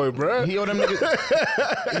this boy, bro? He owe them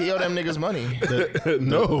niggas money.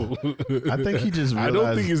 No, I think he just realized, I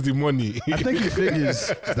don't think it's the money. I think he figures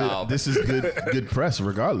that this is good press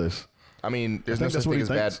regardless. I mean, there's no such thing as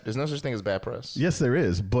bad. There's no such thing as bad press. Yes, there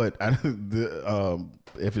is, but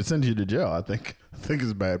if it sends you to jail, I think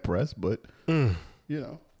it's bad press. But you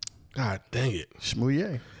know, God dang it,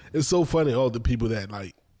 schmooye. It's so funny. All the people that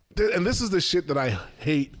like, and this is the shit that I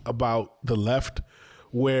hate about the left,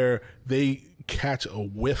 where they catch a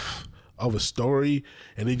whiff of a story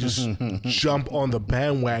and they just jump on the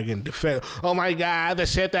bandwagon, defend. Oh my God, the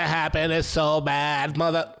shit that happened is so bad,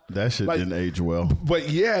 mother. That shit didn't age well. But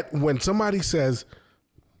yet, when somebody says,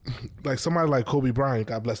 like somebody like Kobe Bryant,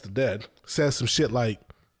 God bless the dead, says some shit like,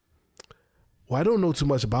 well, I don't know too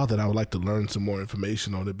much about that. I would like to learn some more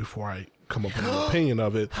information on it before I come up with an opinion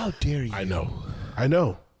of it. How dare you? I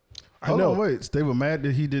know. Hold on, wait. They were mad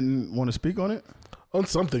that he didn't want to speak on it? On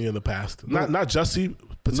something in the past. Not Jussie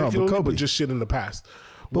particularly, but just shit in the past.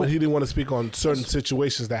 But he didn't want to speak on certain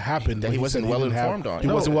situations that happened that he wasn't well informed on. He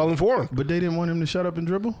wasn't well informed. But they didn't want him to shut up and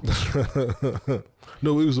dribble?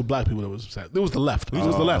 No, it was the black people that was upset. It was the left. It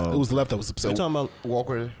was the left. It was the left that was upset. You talking about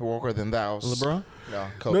Walker than thou. LeBron? No,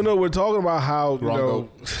 Kobe. No, we're talking about how, you know.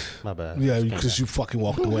 My bad. Yeah, because you fucking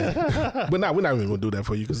walked away. But we're not even going to do that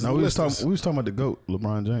for you. No, we was talking about the GOAT,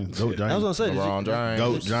 LeBron James. GOAT James. I was going to say, LeBron James.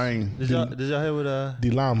 GOAT James. Did y'all hear what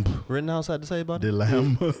the Lamb Rittenhouse had to say about it? The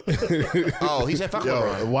Lamb. Oh, he said fuck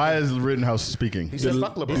LeBron. Why is Rittenhouse speaking? He said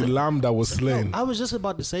fuck LeBron. The Lamb that was slain. I was just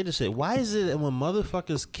about to say this shit. Why is it that when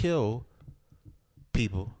motherfuckers kill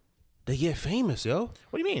people, they get famous, yo?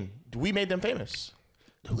 What do you mean? We made them famous.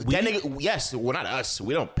 That nigga, yes, well, not us.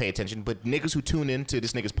 We don't pay attention, but niggas who tune into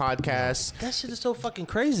this nigga's podcast. That shit is so fucking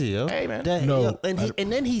crazy, yo. Hey, man. Yo, and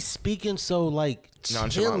then he's speaking so like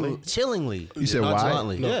chillingly. You said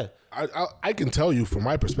why? Yeah. I can tell you from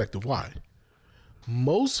my perspective why.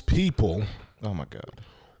 Most people, Oh my God,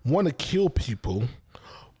 want to kill people,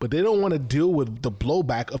 but they don't want to deal with the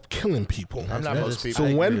blowback of killing people. I'm not most people.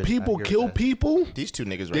 So when people kill people, these two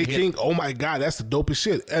niggas right they here. think, oh my God, that's the dopest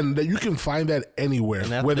shit. And you can find that anywhere.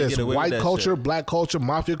 Whether it's white culture, black culture,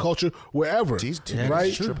 mafia culture, wherever. These two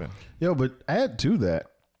right? tripping. Yo, but add to that,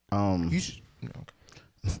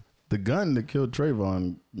 the gun that killed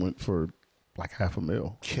Trayvon went for like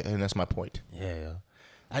 $500,000. And that's my point. Yeah.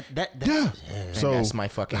 So that's my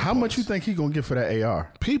fucking how much you think he gonna get for that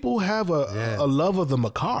AR? People have a love of the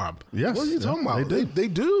macabre. Yes. What are you talking about? They do. They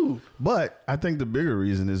do. But I think the bigger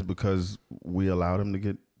reason is because we allowed him to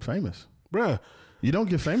get famous. Bruh. You don't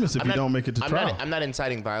get famous if you don't make it to trial. I'm not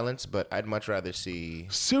inciting violence, but I'd much rather see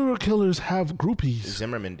Serial killers have groupies.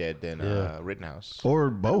 Zimmerman dead than Rittenhouse. Or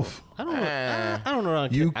both. I don't know.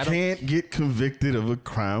 You can't get convicted of a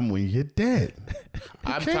crime when you're dead.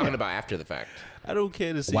 I'm talking about after the fact. I don't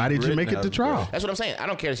care to see. Why did you make it to trial? That's what I'm saying. I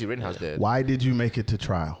don't care to see Rittenhouse dead. Why did you make it to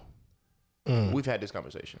trial? We've had this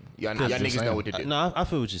conversation. Y'all niggas know what to do. No, I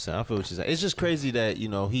feel what you're saying. It's just crazy that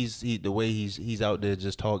the way he's out there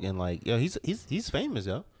just talking like he's famous,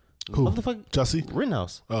 yo. Who? What the fuck? Jussie?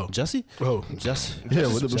 Rittenhouse. Oh. Jussie? Oh. Jussie. Yeah,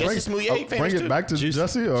 Jussie Smollett bring it back to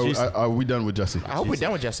Jussie, or are we done with Jussie? I hope we're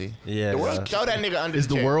done with Jussie. Yeah. The world throw that nigga under Is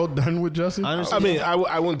the world done with Jussie? Honestly, I mean,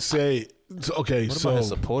 I wouldn't say. Okay, what so about his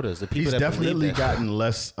supporters? The people He's that definitely believe that? gotten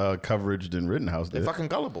less coverage thanRittenhouse They're did. fucking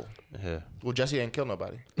gullible. Yeah. Well, Jussie ain't kill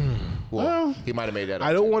nobody. Well, he might have made that up.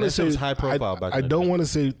 I don't want to That say shit was high profile back I in the don't day. want to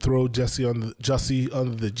say throw Jussie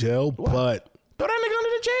under the jail, but throw that nigga under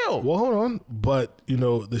the jail. well, hold on. But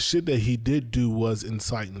the shit that he did do was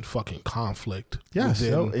inciting fucking conflict. Yes,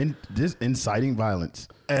 within- this inciting violence.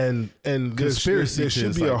 and Conspiracy there to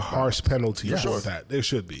should be a incite harsh penalty Yes. for that. There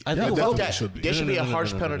should be. I There think definitely that should be. there should be a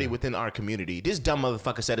harsh No. penalty within our community. This dumb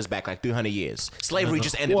motherfucker set us back like 300 years. Slavery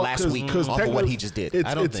just ended Well, last week off of what technically he just did.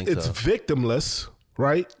 I don't think it's so. victimless,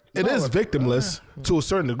 right? It is victimless to a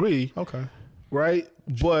certain degree, Okay. right?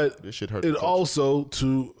 But This shit hurt it the culture. also,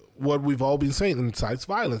 to what we've all been saying, incites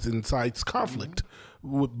violence, incites conflict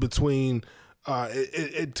between.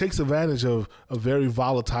 It takes advantage of a very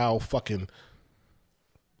volatile fucking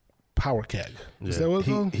power keg. Is that what it's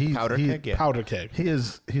called? Powder keg. Yeah. Powder keg.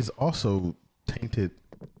 He's also tainted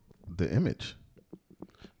the image.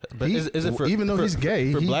 But is it for even though he's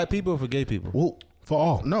gay for he, black people or for gay people? Well, For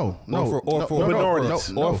all. no, Or for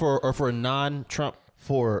minorities. or for non-Trump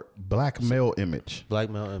for black male image. black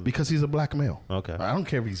male image. Because he's a black male. Okay. I don't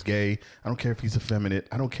care if he's gay. I don't care if he's effeminate.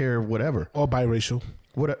 I don't care whatever. Or biracial.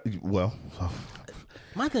 Well,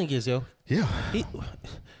 My thing is, yo, yeah. he,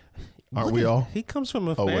 Aren't we all? He comes from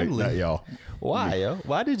a Oh wait, family. not y'all. Why, yo?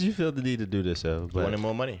 Why did you feel the need to do this, yo? He wanted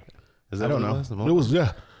more money. Is that I don't what know. It was? It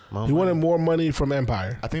was, yeah. He wanted more money from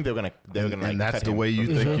Empire. I think they were gonna like, And that's cut the him. way you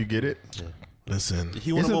think you get it. Listen.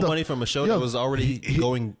 He wanted Isn't more the- money from a show Yo, that was already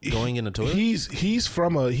going in the toilet. He's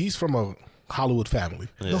from a Hollywood family.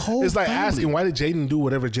 The whole It's like family. asking why did Jaden do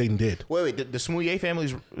whatever Jaden did? Wait, the Smouye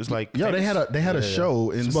family was like. Yo, famous? they had a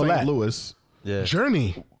show in Smollett. St. Louis. yeah,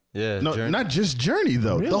 Journey. yeah. No, Journey. not just Journey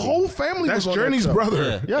though. The whole family. That's was on Journey's that show.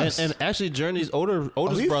 brother. Yeah. Yes. And actually, Journey's oldest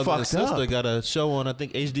he brother and fucked sister up. got a show on, I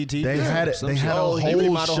think, HDTV. They had it. Some They shit. had Oh, a he whole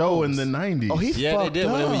remodeled show homes. in the 90s. Oh, he Yeah, they fucked did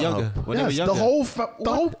when they were up. younger. When they were yes, younger. the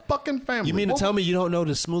whole fucking family. You mean to tell me you don't know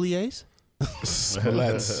the Smouliers?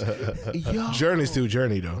 Let's. Journey's still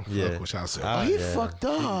Journey though. Yeah. Fuck what y'all say. Oh, he fucked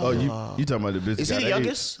up. Oh, you talking about the bitch? Is he that the ate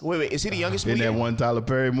youngest? Wait, is he the youngest in that Smouye? one Tyler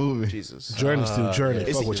Perry movie? Jesus. Journey's still Journey.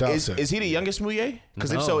 Is, Fuck what y'all say. is he the youngest Smouye?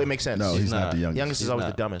 Because if No. so, it makes sense. No, he's not the youngest. Youngest is He's always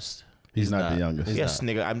not. the dumbest. He's not the youngest. He's Yes,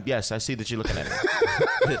 nigga. Yes, I see that you're looking at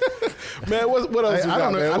me. Man, what else? Hey, we I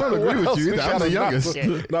got, don't- man? I don't What agree with else you we either. I'm got? the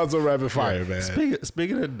youngest. Not so rapid fire, man.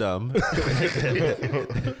 Speaking of dumb,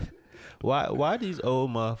 why these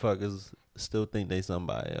old motherfuckers still think they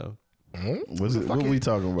somebody, yo? What we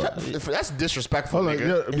talking about? That's disrespectful, Hold on,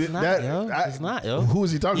 nigga. yeah, It's not, yo. It's not, yo. Who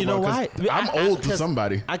is he talking You know about? 'Cause why? I'm old to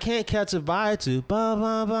somebody. I can't catch a vibe to. Ba,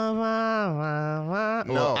 ba, ba, ba, ba, ba.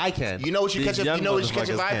 No, Well, I can. You know what you These catch a young you know what you catch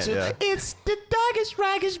a motherfuckers vibe can't, to? yeah. It's the doggest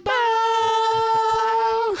ragged ball.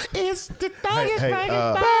 It's the doggest hey, ragged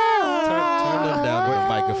uh, ball. Turn them down with the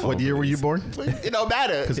microphone. What year were you born? It don't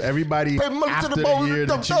matter. Because everybody Pay money to after the the bone, year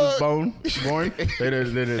that you was born, Exactly.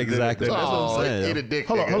 they- That's what I'm saying. Eat a dick.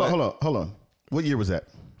 Hold nigga. on. What year was that?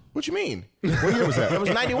 What you mean? What year was that? It was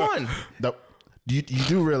 91. You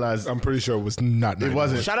do realize I'm pretty sure it was not. it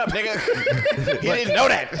wasn't. Shut up, nigga. You didn't know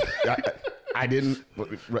that. I didn't.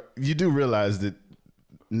 You do realize that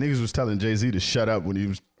niggas was telling Jay-Z to shut up when he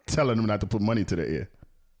was telling them not to put money to their ear.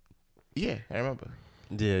 Yeah, I remember.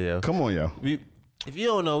 Yeah, yo. Come on, yo. If you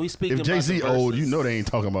don't know, we speaking If about Jay-Z the old, you verses. know they ain't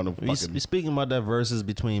talking about no We fucking. speaking about that verses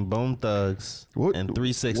between Bone Thugs and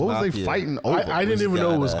 3-6 What was Mafia. they fighting over? I didn't even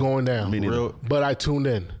know it was gotta- going down. Me neither. Real- But I tuned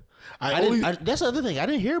in. That's the other thing. I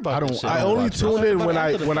didn't hear about. I don't- this shit. I I only watch tuned in But when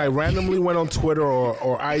after the I randomly went on Twitter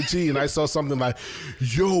or IG and I saw something like,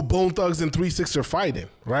 "Yo, Bone Thugs and 3-6 are fighting."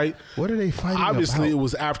 Right? What are they fighting Obviously, about? it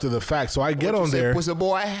was after the fact. So I get What you on say, there. pussy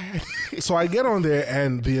boy. So I get on there,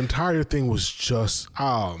 and the entire thing was just,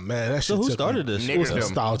 oh man, that shit. So who took started me. this? It was Niggas them.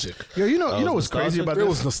 nostalgic. Yo, you know what's crazy nostalgic? about It this?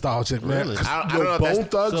 was nostalgic, man. Really? 'Cause, I don't yo, know if Bone that's-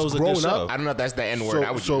 Thugs so it was a good growing show. up. I don't know if that's the N word.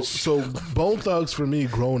 I would use. So Bone Thugs for me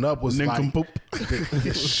growing up was like Nincompoop.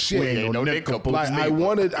 shit. We ain't no nincompoop. nincompoops.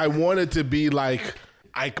 Like I wanted to be like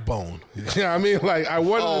Ike Bone. You know what I mean? Like I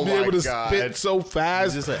wanted Oh to be my able to God. spit so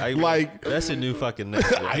fast. Just like, like that's a new fucking name.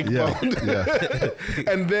 Ike Yeah, Bone. yeah.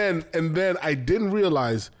 and then I didn't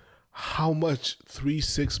realize how much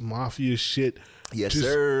 3-6 Mafia shit Yes, just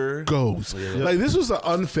sir. goes. Like this was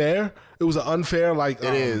unfair. It was an unfair like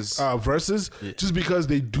It is. versus just because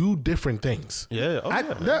they do different things. Yeah.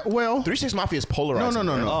 Well, 3-6 Mafia is polarizing.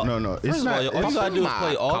 no. First It's of all, not. all you it's- gotta do is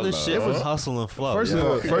play all this shit from Hustle and Flow. First yo.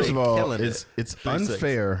 of all, Killing it's it. 3-6.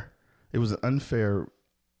 unfair. It was an unfair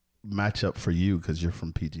matchup for you because you're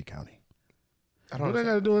from PG County. What I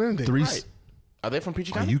got to do with anything? Right. Are they from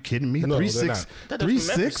PG Are County? you kidding me? No, they're 3-6, not. They're from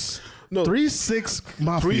 3-6, No. 3-6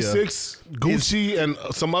 Mafia. 3-6 Gucci and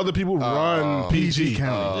some other people run PG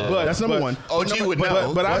County. But That's number one. OG would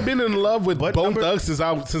know. But I've been in love with but Bone number- Thugs since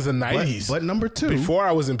the 90s. But number two, before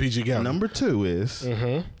I was in PG County. number two is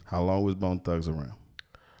how long was Bone Thugs around?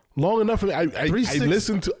 Long enough for me. I 3-6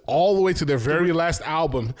 listened to all the way to their very last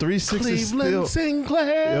album. 3-6 is Cleveland still.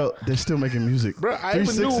 Sinclair. Yo, they're still making music. Bro, I even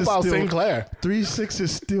 3-6 knew is about still- Sinclair. 3-6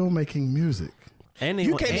 is still making music. And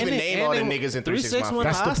You can't even name all the niggas in 3-6 Mafia. won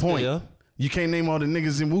an That's the Oscar, point. yo. You can't name all the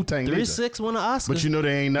niggas in Wu-Tang. 3-6 won an Oscar. But you know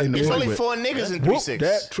they ain't nothing to It's play only with. 4 niggas in Whoop 3-6.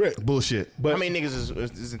 that trick. Bullshit. How many niggas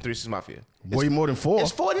is in 3-6 Mafia? Way more than 4.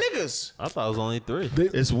 It's 4 niggas. I thought it was only 3.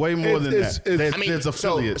 It's way more than that. it's- I mean, There's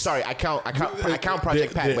affiliates. sorry, I count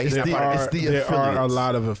Project Pat, but he's not the- part of it's it. the there are a affiliates.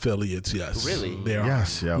 lot of affiliates, yes. Really? There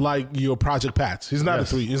Yes, are. yo. Like your Project Pats. He's not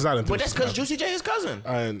Yes. He's not in 3-6. But that's because Juicy J is his cousin.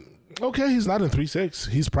 And okay, he's not in 3-6.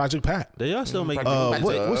 He's Project Pat. They are still making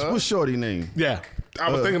What's Shorty name? Yeah. I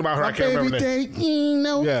was thinking about her. I can't remember that.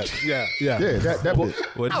 Yeah. That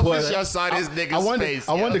bit. I wish y'all saw this nigga's face.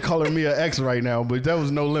 I wanted to call her Mia X right now, but that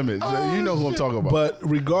was No Limit. You know who I'm talking about. But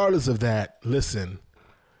regardless of that, listen.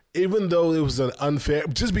 Even though it was an unfair,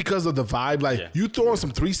 just because of the vibe, like you throw on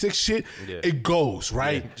some 3-6 shit, it goes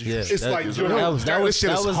right. Yeah. It's like this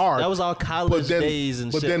shit is hard. That was our college days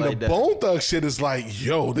and shit. But then the Bone Thug shit is like,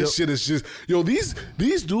 this shit is just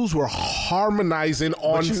these dudes were harmonizing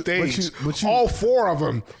on stage. All four of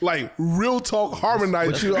them, like real talk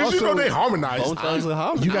harmonizing. Because you know they harmonize. Bone Thugs are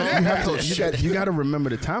harmonizing. You got to remember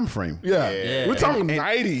the time frame. Yeah. We're talking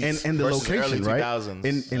 90s and the location, right?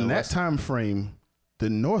 2000s. In that time frame. The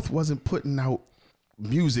North wasn't putting out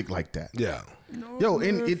music like that. Yeah.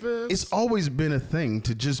 It's always been a thing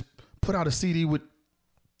to just put out a CD with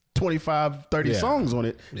 25, 30 songs on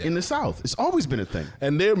it in the South. It's always been a thing.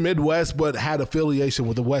 And they're Midwest, but had affiliation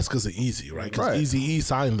with the West because of Easy, right? Because Easy-E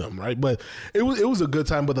signed them, right? But it was a good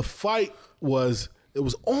time. But the fight was, it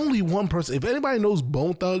was only one person. If anybody knows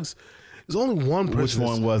Bone Thugs, there's only one person. Which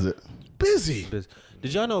one was it? Busy.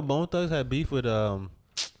 Did y'all know Bone Thugs had beef with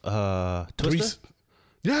Twister?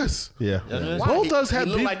 Yes. Yeah. Bone Thugs had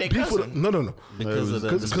beef with no. Because of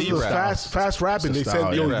the fast rapping. They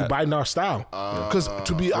said, yo, you biting our style. Because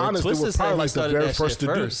to be honest, they were probably like the very first to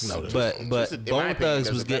do. But Bone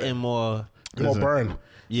Thugs was getting more burn.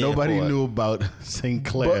 Yeah, nobody knew about St.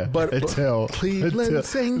 Clair until Cleveland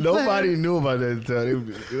St. Clair. Nobody knew about that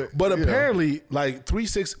until. But apparently, like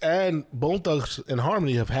 3-6 and Bone Thugs and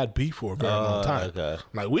Harmony have had beef for a very long time. Okay.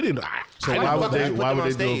 Like we didn't. So why would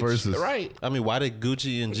they do a versus? Right. I mean, why did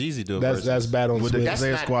Gucci and Jeezy do a versus? That's bad on Switch. That's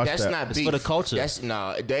not beef. It's for the culture.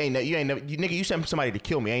 You send somebody to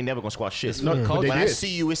kill me. I ain't never gonna squash shit. It's for the culture. When I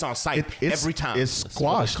see you, it's on sight every time. It's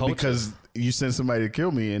squashed because you sent somebody to kill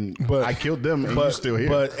me, and I killed them, and you're still here.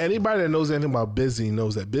 But anybody that knows anything about Busy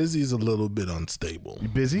knows that Busy is a little bit unstable. You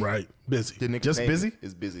busy? Right. Busy. Just busy?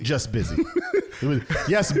 Is busy. Just busy.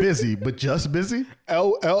 Yes, busy, but just busy?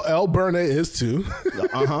 L Burner is too.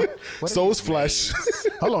 So is Flesh.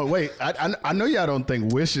 Hold on, wait. I know y'all don't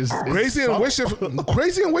think Wish is Crazy and Wish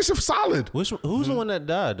of solid. Who's the one that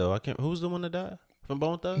died though? Who's the one that died from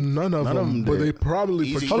Bone Thugs? None of them. But they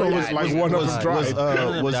probably one of them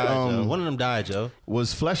died. One of them died, Joe.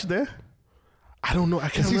 Was Flesh there? I don't know. I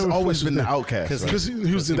can't remember. He's always been the outcast. Because he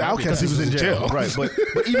was in the outcast. He was in jail. Right. But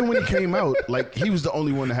even when he came out, like he was the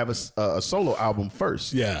only one to have a solo album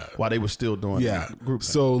first. Yeah. While they were still doing group.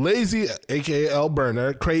 So Lazy, aka L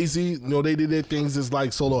Burner, Crazy, they did their things as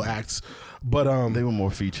like solo acts. But they were more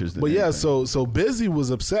features than so Busy was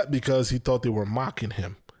upset because he thought they were mocking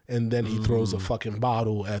him. And then he throws a fucking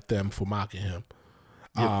bottle at them for mocking him.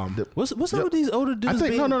 What's up with these older dudes? I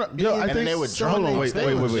think no. I think they were hold on, wait.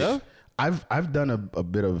 Yeah? I've done a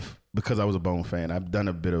bit of, because I was a Bone fan, I've done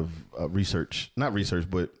a bit of research. Not research,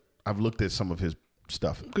 but I've looked at some of his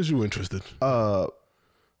stuff. Because you were interested.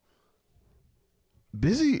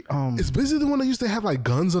 Busy. Is Busy the one that used to have like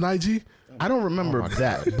guns on IG? I don't remember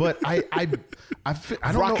that, but I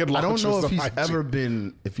don't know if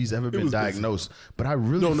he's ever been diagnosed, but I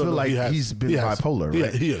really feel like he's been bipolar,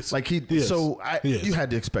 right? Yeah, he is. Like you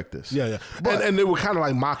had to expect this. Yeah. But, and they were kind of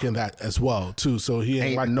like mocking that as well too. So he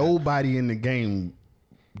ain't like nobody in the game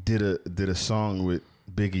did a song with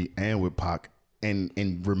Biggie and with Pac and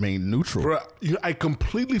remain neutral. Bruh, I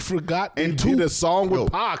completely forgot and did a song with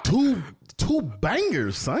Pac. Two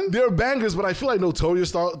bangers, son. They're bangers, but I feel like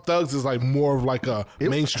Notorious Thugs is like more of like a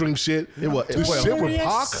mainstream shit. Shit with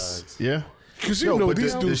Pac. Yeah. Because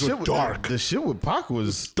these dudes were dark. The shit with Pac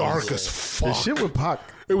was dark as fuck. The shit with Pac,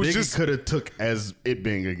 it was Biggie could have took as it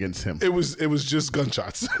being against him. It was just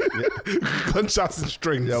gunshots. Gunshots and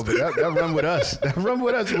strings. Yo, but that run with us. That run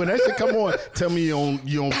with us. When that shit come on, tell me you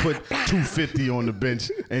don't put 250 on the bench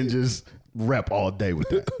and just rep all day with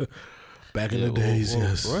that. Back in the days,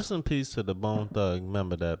 yes. Rest in peace to the Bone Thug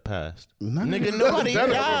member that passed. Nigga, nobody died.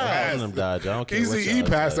 None of them died. I don't care. Easy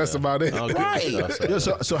passed. That's about it. Yo,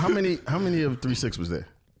 so how many of 3-6 was there?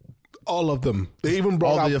 All of them. They even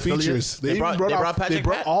brought out features. They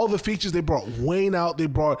brought all the features. They brought Wayne out. They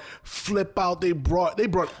brought Flip out. They brought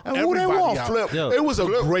everybody out. Flip. It was a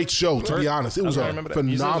great show, to be honest. It was a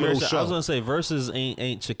phenomenal show. I was gonna say Versus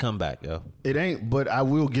ain't should come back, yo. It ain't, but I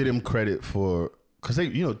will give him credit for, because they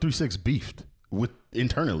 3-6 beefed with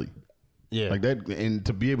internally. Yeah, like that, and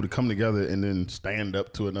to be able to come together and then stand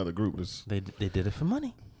up to another group is they did it for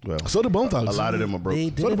money. Well, so the Bone Thugs. A lot of them are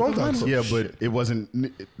broke. So the Bone Thugs. Yeah, but it wasn't.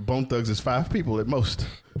 Bone Thugs is 5 people at most.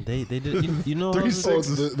 They did. You know, 3 So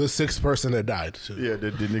 6. the sixth person that died. Yeah,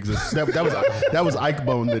 that didn't exist. That was Ike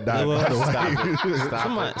Bone that died. Well, by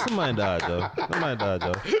the way. somebody died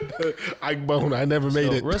though. Ike Bone, I never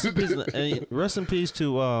made it. Rest in peace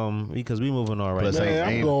to because we moving on right Plus, now. Man,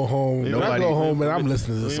 I'm going home. When I go home and I'm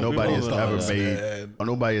listening to this. Nobody has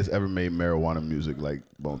ever man. made marijuana music like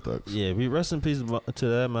Bone Thugs. Yeah, we rest in peace to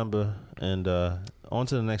that member, and on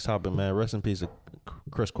to the next topic, man. Rest in peace to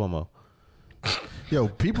Chris Cuomo. Yo,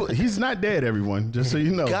 people, he's not dead, everyone. Just so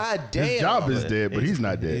you know. God damn. His job is dead, but he's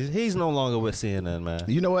not dead. He's no longer with CNN, man.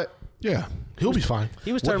 You know what? Yeah, he'll be fine.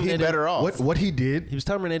 He was He terminated. better off. What he did, He was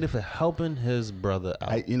terminated for helping his brother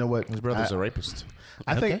out. you know what? His brother's a rapist.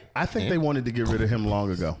 I think they wanted to get rid of him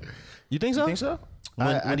long ago. You think so? Think so?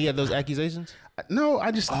 When he had those accusations? No,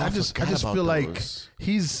 I just forgot about feel like those.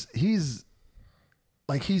 he's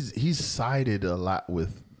sided a lot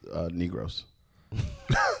with Negroes.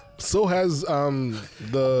 So has Don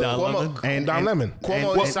Lemon? And Don Lemon.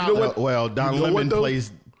 Cuomo Well, is you know solid. what? Well, Don You know what, Lemon though?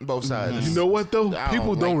 plays. Both sides. You know what though? I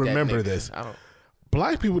People don't like that remember nigga. this. I don't.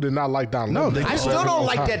 Black people did not like Don No, Lemon. they I still don't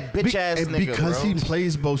like that bitch ass and nigga, because bro. he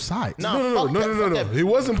plays both sides. No, No. He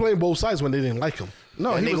wasn't playing both sides when they didn't like him.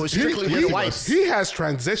 No, That he nigga was strictly with the whites. He has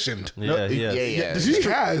transitioned. Yeah. Yeah. He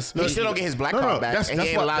has. He still don't get his black No, card back, that's- and that's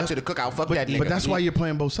he ain't why- allowed to the cookout. Fuck that nigga. But that's why you're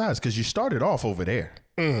playing both sides, because you started off over there.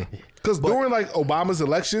 Because during like Obama's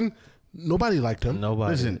election, nobody liked him.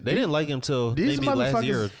 Nobody. Listen, They didn't like him till these maybe last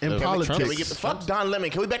year. motherfuckers in Trump. politics- Can we get the fuck Don Lemon?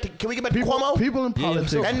 Can we get back to Cuomo? People in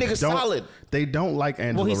politics, That nigga's don't- solid. They don't like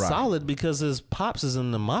Angela Well, he's Rye. solid because his pops is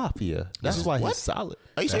in the mafia. That's why he's solid.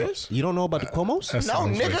 Are you serious? You don't know about the Cuomos? No,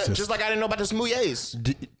 sounds nigga. racist. Just like I didn't know about the Smooyes.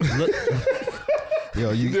 Look,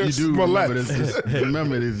 Yo, you They're do Smollett. remember this?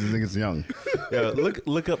 Remember this nigga's young. yeah,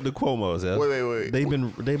 look up the Cuomos. Yeah. Wait.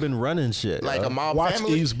 They've been running shit. Like yeah. a mob Watch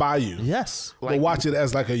family. Eve's Bayou. Yes. But watch it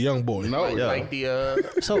as like a young boy. Like the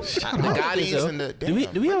So the Gottis and the. do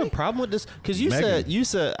we have a problem with this? Because you Megan.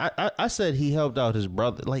 said I said he helped out his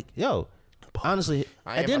brother. Like, yo, honestly,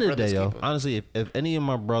 I at am the end my of the day, brother's yo, keeper. honestly, if any of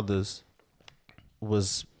my brothers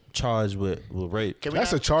was charged with rape Can we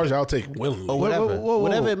That's not- a charge I'll take willingly. or whatever,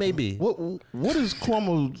 whatever it may be. What is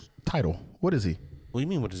Cuomo's title? What is he? What do you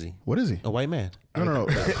mean? What is he? What is he? A white man? No.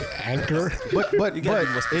 Anchor. But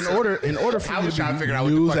gotta be more in order for I you was to trying to be, figure out what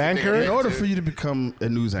the news fuck the anchor? nigga in order did. for you to become a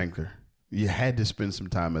news anchor, you had to spend some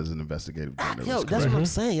time as an investigative journalist. Yo, that's correct? what I'm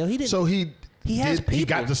saying. Yo, he didn't. So he has he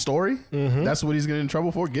got people. the story. That's what he's getting in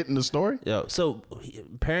trouble for, getting the story. Yo, so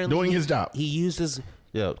apparently Doing his job. He used his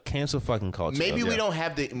cancel fucking culture. Maybe yo. we don't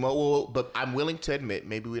have the, well, but I'm willing to admit,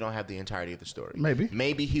 maybe we don't have the entirety of the story.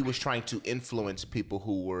 Maybe he was trying to influence people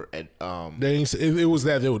who were at. They ain't, if it was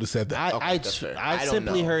that, they would have said that. Okay, that's fair. I I don't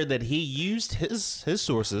simply know. heard that he used his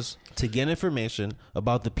sources to get information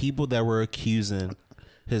about the people that were accusing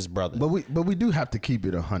his brother. But we do have to keep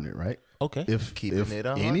it 100, right? Okay. If Keeping it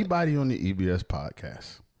 100. anybody on the EBS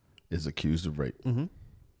podcast is accused of rape,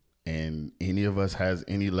 and any of us has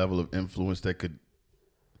any level of influence that could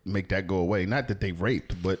make that go away, not that they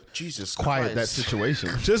raped, but Jesus quiet that Christ. situation.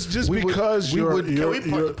 Just We would- because we you're, would- you're,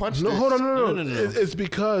 Can we you're- punch no, this? hold on, no. No. It's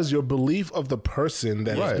because your belief of the person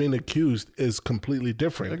that is Right. being accused is completely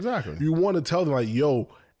different. Exactly. You want to tell them like, yo,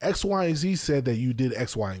 X, Y, and Z said that you did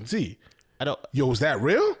X, Y, and Z. I don't. Yo, is that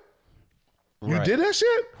real? You Right. did that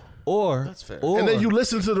shit? Or That's fair. Or, And then you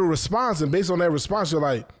listen to the response, and based on that response, you're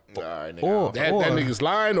like, All right, nigga. or that nigga's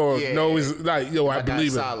lying, or Yeah. no, he's like, yo, I That guy's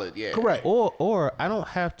believe it. solid, yeah. Correct. or I don't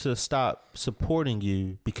have to stop supporting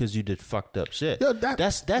you because you did fucked up shit. Yo,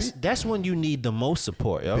 that's when you need the most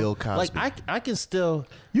support, yo. Bill Cosby. Like I can still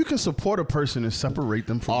You can support a person and separate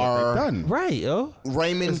them from what they've done. right, yo.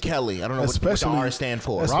 Raymond Kelly. I don't know what the Especially- R stand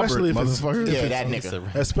for. especially Robert, if it's, motherfucker. Yeah, that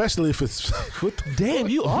nigga. especially if it's what the Damn,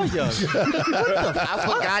 you are young. I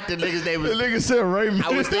forgot the nigga's name was. Nigga said Raymond. I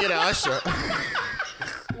was thinking of Usher.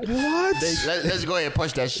 what? Let's go ahead and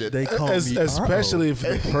punch that shit. They call me Especially if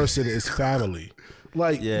the person is family.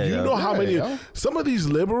 Like, Yeah, you yeah. know how many, Yeah. some of these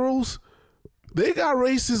liberals, they got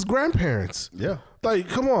racist grandparents. Yeah. Like,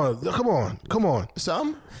 come on.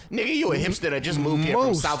 Some nigga, you a hipster that just moved here from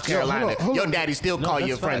Most. South Yo, Carolina. hold on. Your daddy still call that's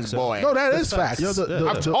your friend's facts, boy. No, that is facts. Yo,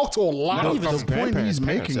 I've talked to a lot Not of even The some point grandparents, he's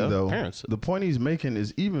parents, making, yo. though, Parents. the point he's making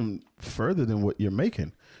is even further than what you're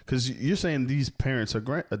making, because you're saying these parents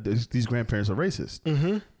are these grandparents are racist,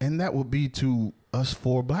 and that would be to us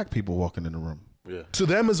 4 black people walking in the room. to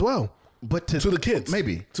them as well. But To the kids.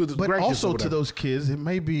 maybe, To the but grandkids or also to whatever. those kids, it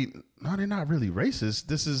may be no, they're not really racist.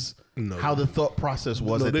 This is No. how the thought process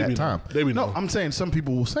was No, at they that be time. no. They be no, no. I'm saying some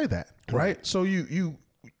people will say that, right? So you,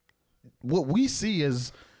 what we see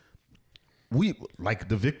is we like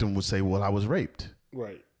the victim would say, "Well, I was raped."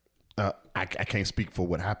 Right. I can't speak for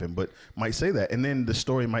what happened, but might say that. And then the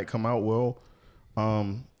story might come out, well,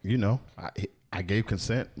 I gave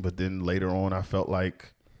consent, but then later on I felt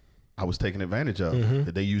like I was taken advantage of. Mm-hmm.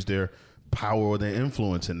 That they used their power or their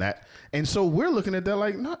influence in that. And so we're looking at that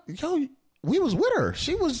like, no, yo, we was with her.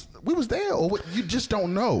 We was there. Or you just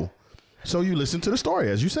don't know. So you listen to the story,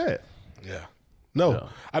 as you said. Yeah. No. Yeah.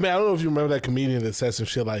 I mean, I don't know if you remember that comedian that said some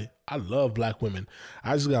shit like, I love black women.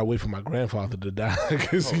 I just gotta wait for my grandfather to die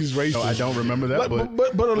because he's racist. No, I don't remember that.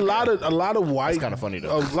 But a lot of white, it's kind of funny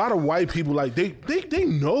though. A lot of white people like they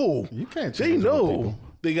know. You can't. They know.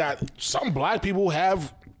 They got some black people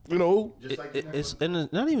have. It's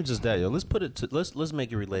and not even just that, yo. Let's put it to let's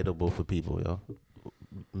make it relatable for people, yo.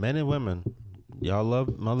 Men and women, y'all love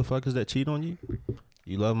motherfuckers that cheat on you.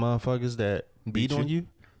 You love motherfuckers that beat on you.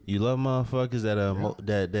 You love motherfuckers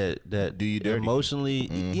that do you dirty. Emotionally.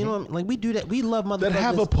 Mm-hmm. You know what I mean? Like we do that. We love motherfuckers that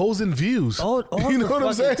have opposing views. All you know what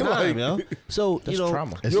I'm saying? Time, yo. So that's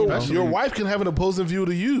trauma. Your wife can have an opposing view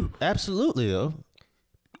to you. Absolutely, yo.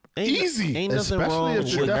 Easy. Ain't nothing wrong if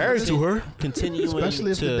you're married to her. Continuing,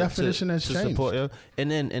 especially if the definition has changed. Support, yo.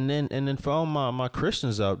 And then for all my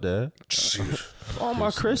Christians out there, all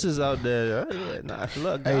my Christians out there,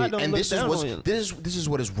 look, hey, God don't and look this down is on you. this is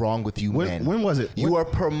what is wrong with you, men. When was it? You are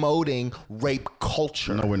promoting rape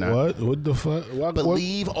culture. No, we're not. What the fuck?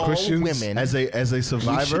 Believe all women as a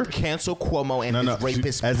survivor. You should cancel Cuomo and his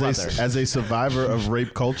rapist brother. As a survivor of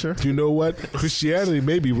rape culture. You know what? Christianity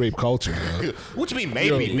may be rape culture. What you mean,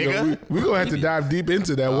 maybe, nigga? We're gonna have to dive deep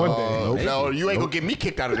into that one day. No, you ain't gonna get me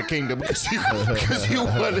kicked out of the kingdom because you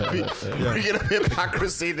want to be bringing up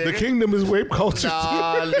hypocrisy, nigga. The kingdom is rape culture.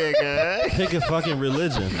 Nah, nigga. Pick a fucking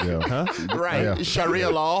religion, huh? Right. Yeah. Sharia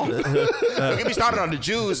law. Don't get me started on the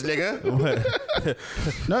Jews, nigga.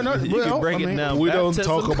 No, you can break it down. We don't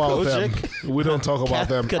talk about them. We don't talk about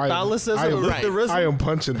them. Catholicism, I am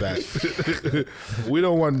punching that. We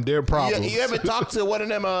don't want their problems. You ever talk to one of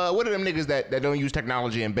them niggas that don't use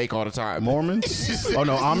technology and bake all the time? Mormons? Oh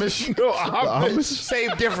no, Amish? No, Amish. Same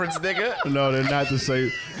difference, nigga. No, they're not the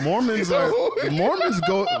same. Mormons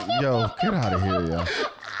go. Yo, get out of here, yo.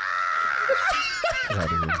 Get out of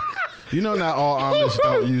here. You know, not all Amish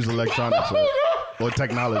don't use electronics or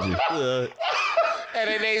technology. And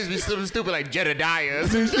their names be something stupid like Jedediah.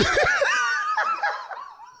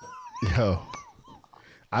 Yo,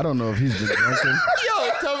 I don't know if he's been drinking.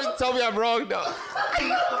 Yo, tell me I'm wrong though.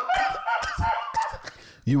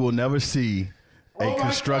 You will never see a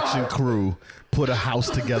construction crew put a house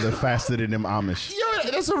together faster than them Amish.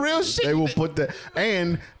 Yo, that's a real shit. They will put that,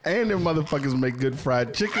 and them motherfuckers make good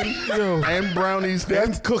fried chicken, and brownies,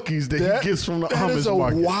 and cookies that he gets from the Amish market. That is a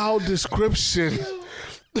wild description.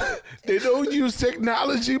 They don't use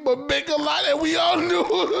technology, but make a lot, and we all knew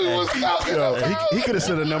it was coming. He could have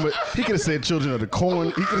said a number. He could have said "Children of the Corn."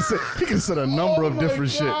 He could have said a number of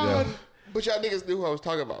different shit. Yeah. But y'all niggas knew who I was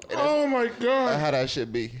talking about. Oh my god, how that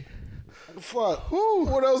should be. Fuck.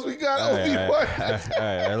 What else we got? All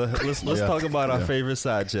right. Let's talk about our favorite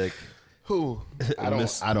side chick. Who? I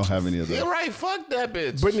don't have any of that. You're right. Fuck that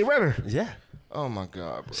bitch. Brittany Renner. Yeah. Oh my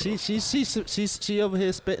god, bro. She over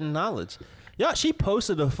here spitting knowledge. Y'all, she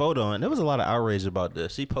posted a photo, and there was a lot of outrage about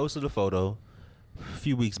this. She posted a photo a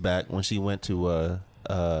few weeks back when she went to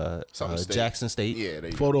Jackson State. Yeah,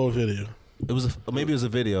 photo or video. Maybe it was a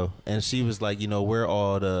video, and she was like, we're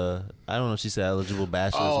all the, I don't know if she said eligible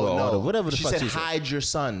bachelors, all the whatever the fuck she said. Hide your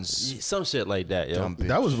sons. Some shit like that, yo.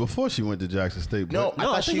 That was before she went to Jackson State. No, I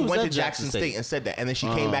thought she went to Jackson State and said that, and then she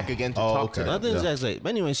came back again to talk to them. I think Jackson State. But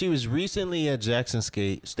anyway, she was recently at Jackson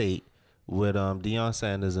State with Deion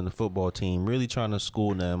Sanders and the football team, really trying to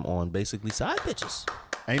school them on basically side bitches.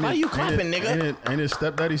 Why you clapping, nigga? Ain't it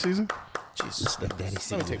stepdaddy season? Jesus, stepdaddy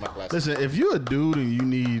season. Let me take my glasses. Listen, if you're a dude and you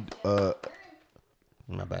need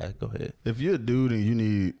my bad. Go ahead. If you're a dude and you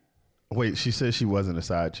need, wait, she said she wasn't a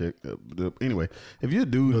side chick. Anyway, if you're a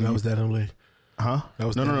dude, that was that old lady. Huh? That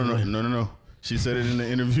was no. She said it in the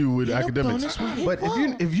interview with academics. But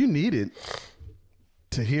if you needed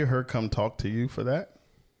to hear her come talk to you for that,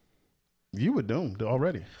 you were doomed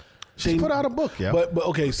already. She put out a book, yeah. But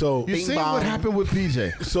okay, so you see what happened with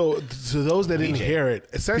PJ. So to those that didn't hear it,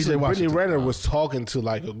 essentially Brittany Renner was talking to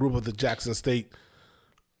like a group of the Jackson State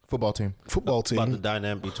football team about the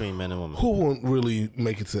dynamic between men and women who won't really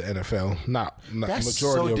make it to the NFL. Not that's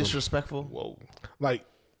majority so of disrespectful. Them. Whoa, like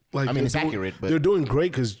I mean it's accurate, but they're doing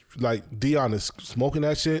great because like Deion is smoking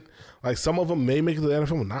that shit. Like some of them may make it to the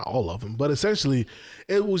NFL, but not all of them. But essentially,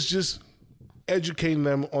 it was just educating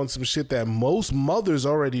them on some shit that most mothers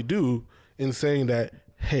already do in saying that,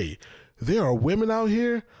 hey, there are women out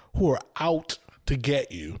here who are out to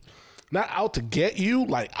get you. Not out to get you,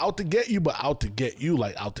 like out to get you, but out to get you,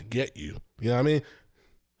 like out to get you. You know what I mean?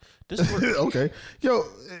 Okay. Yo,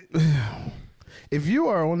 if you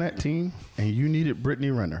are on that team and you needed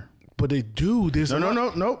Brittany Renner. But they do. There's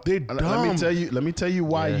No. They're dumb. Let me tell you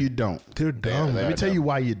why you don't. They're dumb. Let me tell you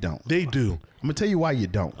why you don't. They do. I'm gonna tell you why you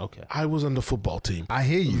don't. Okay. I was on the football team. I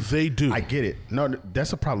hear you. They do. I get it. No,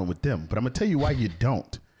 that's a problem with them. But I'm gonna tell you why you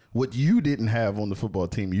don't. What you didn't have on the football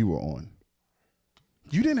team you were on.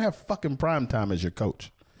 You didn't have fucking prime time as your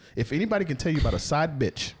coach. If anybody can tell you about a side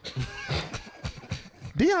bitch,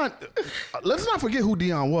 Dion. Let's not forget who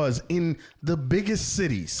Dion was in the biggest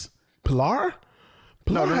cities. Pilar?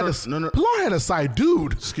 No. Pilar had a side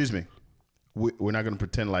dude. Excuse me. We're not going to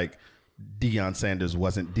pretend like Deion Sanders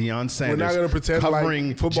wasn't Deion Sanders. We're not going to pretend covering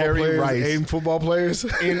like football Jerry players Rice ain't football players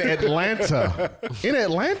in Atlanta. In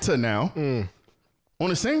Atlanta now, on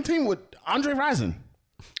the same team with Andre Rison.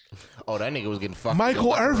 Oh, that nigga was getting fucked.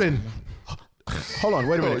 Michael Irvin. Hold on,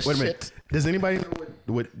 wait a minute. Shit. Does anybody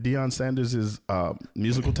know what Deion Sanders'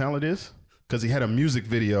 musical talent is? Because he had a music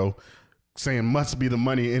video saying "must be the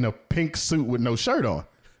money" in a pink suit with no shirt on.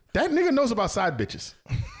 That nigga knows about side bitches.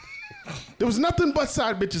 There was nothing but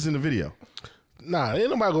side bitches in the video. Nah, ain't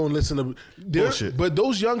nobody gonna listen to bullshit. But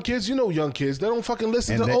those young kids, young kids, they don't fucking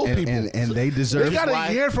listen to old people. And they deserve. They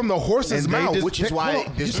gotta hear from the horse's mouth, which is why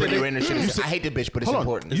this Brittany Renner shit is. I hate the bitch, but it's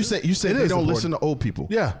important. You say they don't listen to old people.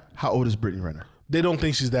 Yeah. How old is Brittany Renner? They don't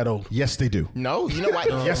think she's that old. Yes, they do. No, you know why?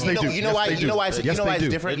 Yes, they do. You know why? Yes, they You know why? do. You Yes, know why they it's do.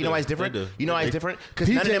 different. You know why it's different. You know why it's different? Because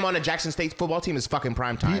none of them on the Jackson State football team is fucking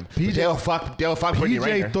prime time. They'll fuck Brittany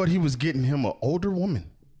Renner. PJ thought he was getting him an older woman.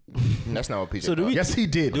 That's not what PJ. So do we? Yes, he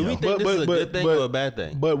did. Do we think this is a good thing or a bad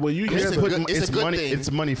thing? But when you hear It's a good money. thing.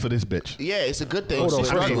 It's money for this bitch. Yeah, it's a good thing. Hold on, She's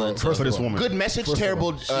struggling. For this woman. Good message,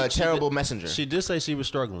 terrible messenger. She did say she was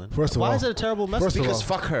struggling. First of why all- is it a terrible message? first of Because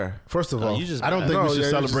all- fuck her. First of all, you just I don't think No, we should you're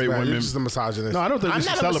celebrate just, women. You're just a misogynist. No, I don't think I'm we should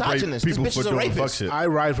not a celebrate misogynist. people This bitch for is a doing fuck rapist. shit. I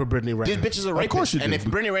ride for Brittany Renner. This bitch is a rapist. course you And do. if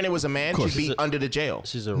Brittany Renner was a man, course. she'd be under the jail.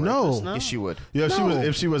 She's a No. rapist now? Yes, she would. Yeah, No.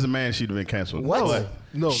 if she was a man, she'd have been canceled. What?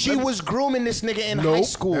 No, She was grooming this nigga in high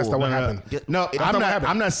school. That's not what happened. No, That's I'm not what not. happened.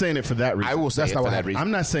 I'm not saying it for that reason. I will say That's it not for what that happened. reason.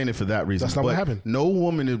 I'm not saying it for that reason. That's not what but happened. No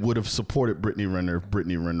woman would have supported Brittany Renner if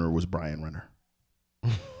Brittany Renner was Brian Renner.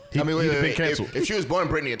 I mean, he'd have been canceled. If she was born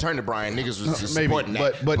Brittany and turned to Brian, niggas was just Maybe, supporting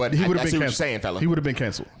that. but he would have been I see what you're canceled. saying, fella. He would have been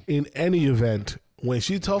canceled. In any event, when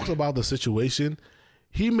she talks about the situation,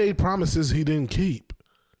 he made promises he didn't keep.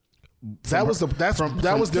 That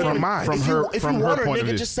was their mind. From if her you from her want her, point of nigga,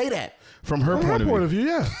 view. just say that. From her From point her of point view. of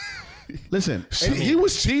view, yeah. Listen, He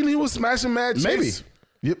was cheating. He was smashing mad chicks.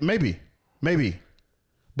 maybe, Yeah, maybe,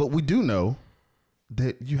 but we do know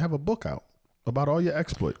that you have a book out about all your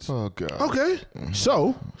exploits. Oh god. Okay.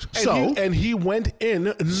 So he went in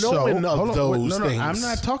knowing hold of on, those no, things. I'm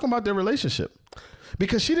not talking about their relationship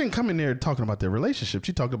because she didn't come in there talking about their relationship.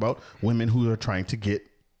 She talked about women who are trying to get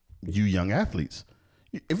you young athletes.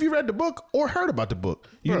 If you read the book or heard about the book,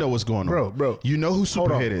 you know what's going on, bro. You know who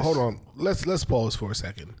Superhead is. Hold on. Let's pause for a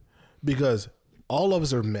second, because all of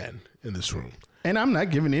us are men in this room. And I'm not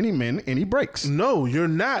giving any men any breaks. No, you're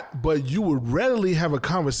not. But you would readily have a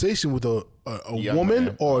conversation with a Young woman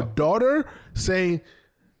man. or a daughter saying,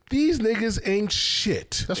 "These niggas ain't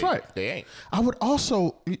shit." That's right. They ain't.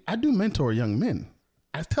 I do mentor young men.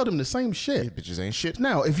 I tell them the same shit. Bitches ain't shit.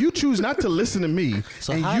 Now, if you choose not to listen to me,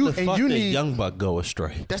 So and how you the fuck and you did need Young Buck go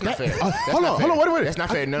astray? That's not fair. hold on, wait. That's not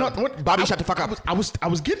fair. No, what- Bobby, shut the fuck up. I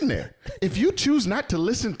was getting there. If you choose not to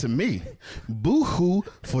listen to me, boo hoo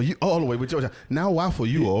for you all the way with your now. Why for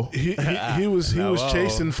you all? He was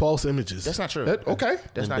chasing false images. That's not true. Okay,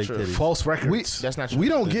 That's not big true. titties. false records. That's not true. we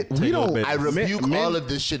don't get. We Take don't. no I rebuke men- all of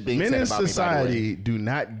this shit being men said in about me, by the way. society do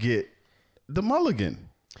not get the mulligan.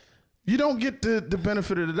 You don't get the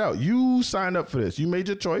benefit of the doubt. You signed up for this. You made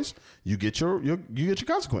your choice. You get your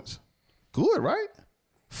consequence. Good, right?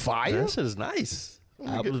 Fire. That shit is nice.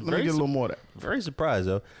 Let me get a little more of that. Very surprised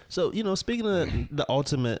though. So speaking of the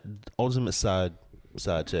ultimate side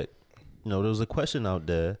check, there was a question out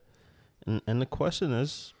there, and the question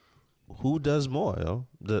is, who does more, yo?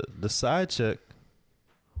 The side check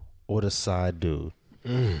or the side dude?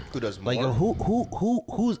 Who does more? Like yo,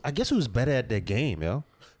 who's I guess who's better at their game, yo?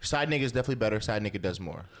 Side nigga is definitely better. Side nigga does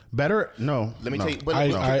more. Better? No. Let me no. tell you. But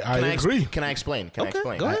I agree. Can I explain? Can I Okay,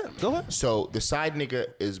 explain? go ahead. So the side nigga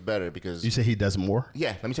is better because You say he does more?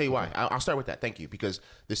 yeah. Let me tell you why. I'll start with that. Thank you. Because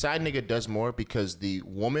the side nigga does more because the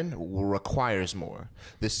woman requires more.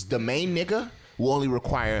 The main nigga will only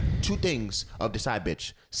require 2 things of the side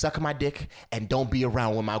bitch: suck my dick and don't be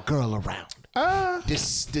around when my girl around.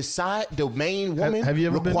 The main woman have you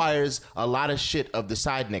ever requires a lot of shit of the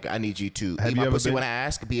side nigga. I need you to eat my pussy when I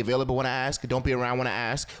ask, be available when I ask, don't be around when I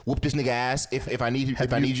ask, whoop this nigga ass if I need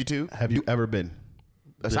you to. Have you ever been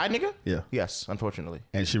a side nigga? Yeah. Yes, unfortunately.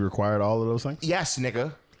 And she required all of those things? Yes,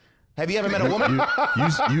 nigga. Have you ever met a woman?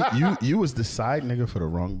 You was the side nigga for the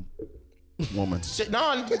wrong woman.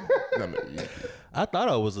 No. I thought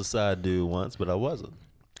I was a side dude once, but I wasn't.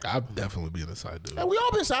 I've definitely been a side dude. We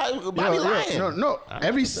all been side. Bobby lying. No.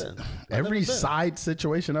 Every side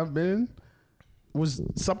situation I've been in was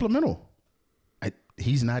supplemental.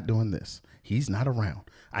 He's not doing this. He's not around.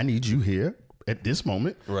 I need you here at this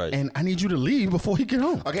moment, right? And I need you to leave before he get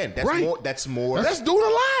home. Again, that's more. That's doing a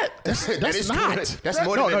lot. That's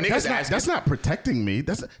more than niggas asking. That's not protecting me.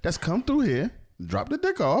 That's come through here. Drop the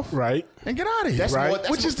dick off, right, and get out of here.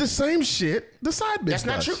 Which is the same shit the side bitch That's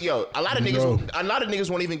not does. true, yo. A lot of niggas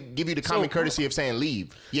won't even give you the common courtesy of saying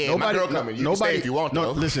leave. Yeah, my girl coming. You can stay if you want.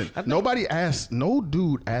 No, listen. No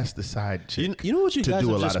dude asked the side chick. You know what you guys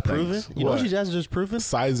do are a lot just of proving? things. You know what you guys are just proving?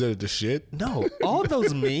 Sides are the shit. No, all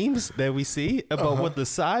those memes that we see about what the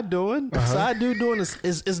side doing, the side dude doing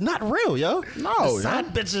is not real, yo. No, the side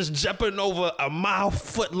bitch is jumping over a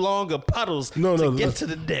mile-foot long of puddles to get to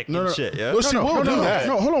the dick and shit, yo. Well, she won't do that.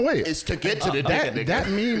 No, hold on, wait. It's to get to the dick. That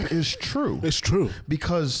meme is true. It's true.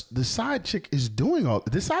 Because the side chick is doing all.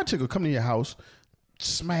 The side chick will come to your house,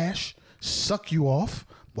 smash, suck you off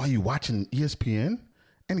while you watching ESPN,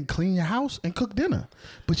 and clean your house and cook dinner.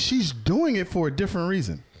 But she's doing it for a different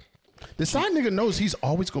reason. The side nigga knows he's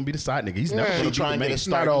always going to be the side nigga. He's never going to try and get a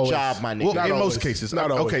starting job, my nigga. Well, in most cases.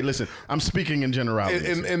 Okay, listen. I'm speaking in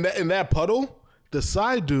generalities. In that puddle, the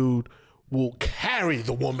side dude will carry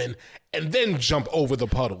the woman and then jump over the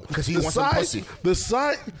puddle because he wants some pussy. The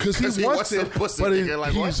side because he wants it, pussy, but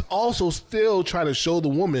he's also still trying to show the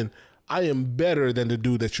woman, I am better than the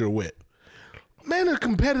dude that you're with. Men are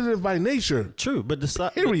competitive by nature. True, but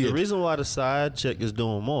the reason why the side chick is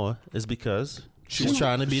doing more is because she's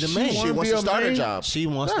trying to be the main. She wants to start a job. She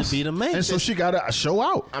wants to be the main. And so she got to show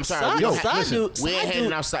out. I'm sorry. We ain't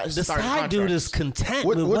handing out the side dude is content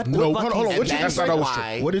with what hold on. That's not always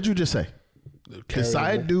true. What did you just say? The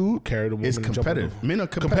side dude is competitive. Men are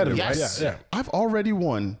competitive, right? Yeah. I've already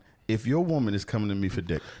won if your woman is coming to me for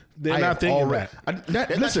dick. They're not thinking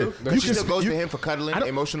that. Listen, she still goes to him for cuddling,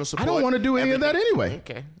 emotional support. I don't want to do any of that anyway.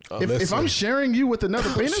 Okay. If I'm sharing you with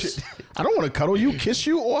another penis, I don't want to cuddle you, kiss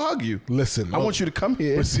you, or hug you. Listen, I want you to come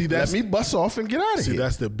here, let me bust off and get out of here. See,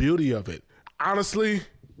 that's the beauty of it. Honestly,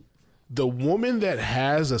 the woman that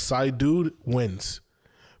has a side dude wins.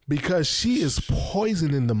 Because she is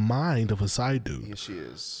poisoning the mind of a side dude. Yeah, she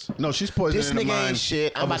is. No, she's poisoning the mind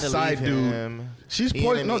shit. I'm of about a to side leave dude. him. She's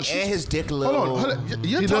poisoning. And his dick little. Hold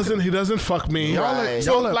on. He doesn't fuck me. Right.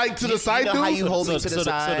 So like to the side dude. How you hold me to the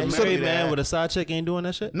side? So the married man with a side chick ain't doing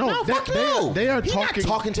that shit? No, fuck no. They are He's talking. not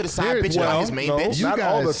talking to the side bitch like his main bitch. Not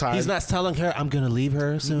all the time. He's not telling her I'm gonna leave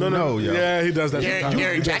her soon. No. Yeah, he does that.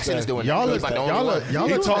 Gary Jackson is doing that. Y'all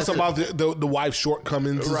He talks about the wife's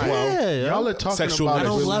shortcomings as well. Yeah, y'all are talking Sexual about. I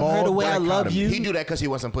don't love her the way I love you. He do that because he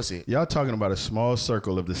wants some pussy. Y'all talking about a small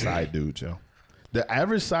circle of the side dudes, yo. The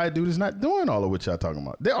average side dude is not doing all of what y'all talking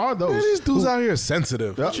about. There are those. Man, these dudes out here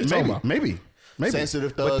sensitive. What you talking about? Maybe.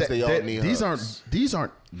 Sensitive thugs, they all need These hugs.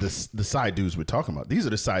 aren't the side dudes we're talking about. These are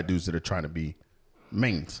the side dudes that are trying to be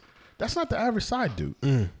mains. That's not the average side dude.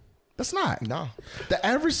 That's not. No. The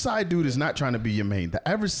average side dude is not trying to be your main. The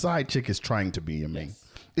average side chick is trying to be your main.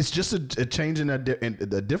 It's just a change in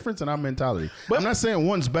the difference in our mentality. But I'm not saying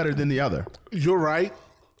one's better than the other. You're right.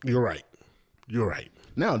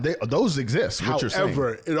 Now, those exist. What you're saying.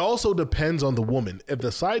 However, it also depends on the woman. If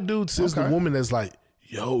the side dude sees the woman as like,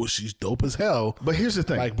 yo, she's dope as hell. But here's the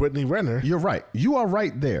thing. Like Brittany Renner. You're right. You are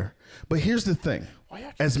right there. But here's the thing.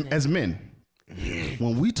 As men,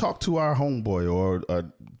 when we talk to our homeboy or a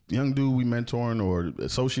young dude we mentoring or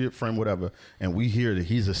associate friend, whatever, and we hear that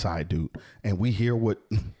he's a side dude, and we hear what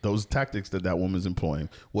those tactics that woman's employing,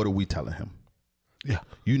 what are we telling him? Yeah,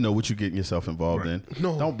 you know what you're getting yourself involved in.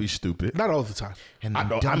 No, don't be stupid. Not all the time. And I'm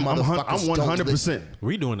 100%.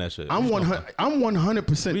 We doing that shit. I'm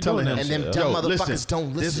 100% telling him. And them dumb motherfuckers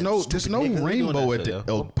don't listen. There's no rainbow at the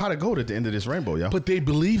pot of gold at the end of this rainbow, y'all. But they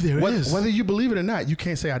believe there is. Whether you believe it or not, you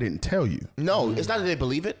can't say I didn't tell you. No, it's not that they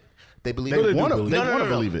believe it. They believe they it. want to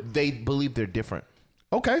believe it. They believe they're different.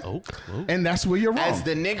 Okay. And that's where you're wrong. As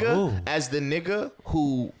the nigga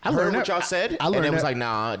who heard what y'all said, and then was like,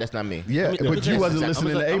 nah, that's not me. Yeah, but you wasn't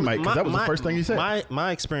listening to A-Mike because that was the first thing he said.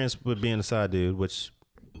 My experience with being a side dude, which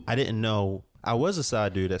I didn't know. I was a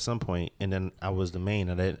side dude at some point, and then I was the main,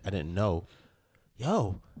 and I didn't know.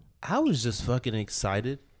 yo, I was just fucking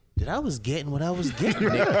excited that I was getting what I was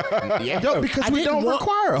getting. Yo, because we don't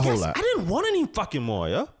require a whole lot. I didn't want any fucking more,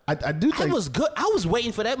 yo. I do think I was good. I was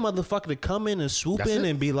waiting for that motherfucker to come in and swoop in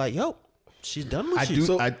and be like, yo, she's done with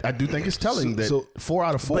you. I do think it's telling that 4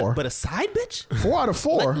 out of 4. But a side bitch? 4 out of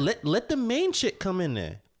 4. Let the main chick come in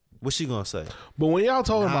there. What's she gonna say? But when y'all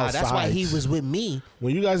talking about that's sides, why he was with me.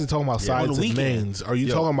 When you guys are talking about sides and mains, are you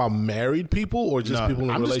talking about married people or just people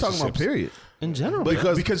in I'm relationships? just talking about period. In general,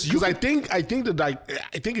 because I think that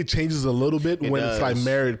I think it changes a little bit when it's like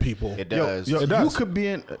married people. It does. It does. You could be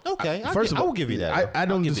in. Okay, First of all, I will give you that. I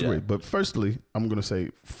don't disagree, but firstly, I'm gonna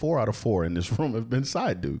say 4 out of 4 in this room have been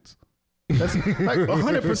side dudes. That's like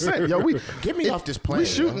 100%. Yo, get me off this plane.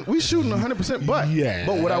 We shooting 100%.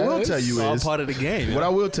 But what I will tell you all is part of the game. What I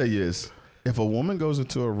will tell you is, if a woman goes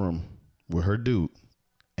into a room with her dude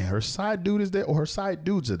and her side dude is there or her side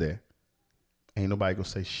dudes are there, ain't nobody gonna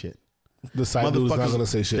say shit. The side dude's not gonna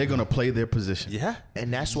say shit. They're gonna play their position. Yeah,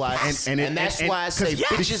 and that's why. And that's why I say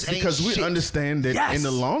bitches ain't because we shit. understand that in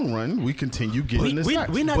the long run we continue getting this.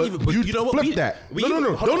 We're not even. But you know what? Flip that.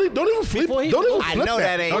 No. Don't even flip. Don't even flip I know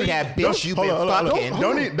that ain't that bitch you been fucking.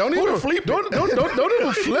 Don't even flip. Don't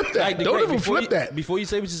even flip that. Don't even flip that. Before you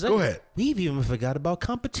say what you say, go ahead. We've even forgot about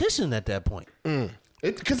competition at that point.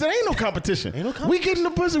 Because there ain't no competition. We getting the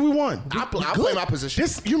pussy we want. I play my position.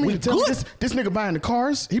 You mean to tell me this nigga buying the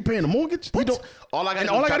cars? He paying the mortgage? He don't. All I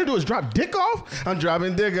gotta do is drop dick off. I'm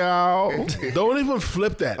dropping dick out. Don't even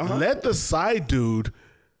flip that. Let the side dude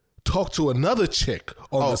talk to another chick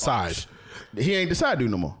on the side. He ain't the side dude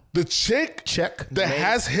no more. The chick that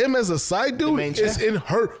has him as a side dude is in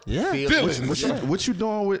her feelings. What you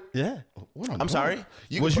doing with? Yeah. I'm sorry.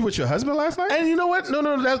 Was you with your husband last night? And you know what? No.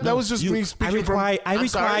 That was just me speaking I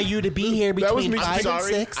require you to be here between 5 and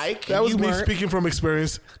 6. That was me speaking from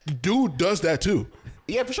experience. The dude does that too.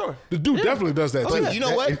 Yeah, for sure. The dude definitely does that too. You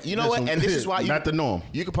know what? And this is why not the norm.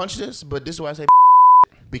 You can punch this, but this is why I say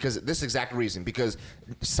because this exact reason. Because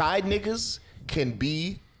side niggas can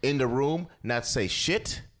be in the room, not say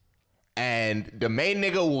shit. And the main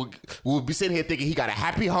nigga will be sitting here thinking he got a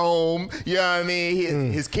happy home. You know what I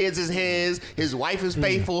mean? His kids is his wife is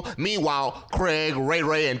faithful. Meanwhile, Craig,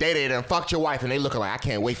 Ray, and Day done fucked your wife, and they looking like, I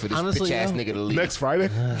can't wait for this bitch ass nigga to leave. Next Friday?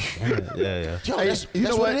 Yeah. Yo, that's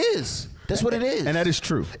what it is. That's what it is. And that is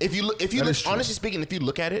true. If you look, honestly speaking, if you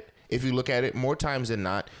look at it, more times than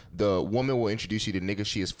not, the woman will introduce you to niggas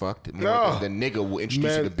she has fucked more than the nigga will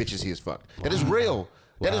introduce you to bitches he has fucked. That is real.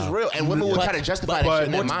 That is real, and women will try to justify that shit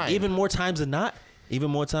in their mind. Even more times than not, the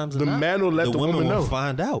man will let the woman know. Will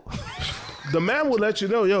find out. The man will let you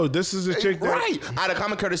know, yo, this is a chick that... Right. Out of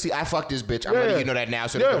common courtesy, I fucked this bitch. I'm letting you know that now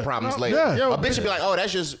so there's no problems later. A bitch will be like, oh,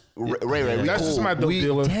 that's just Ray. That's just my dope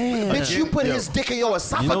dealer. Bitch, you put his dick in your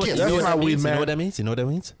esophagus. You know what that means? You know what that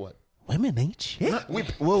means? What? Women ain't shit.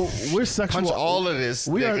 We're sexual. Punch all of this,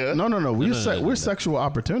 nigga. No. We're sexual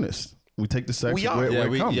opportunists. We take the sex where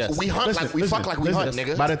it comes. Yes. We hunt like we fuck like we hunt,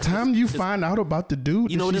 nigga. By the time you find out about the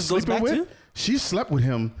dude, you know what this goes back to? She slept with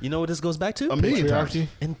him. You know what this goes back to? A million times.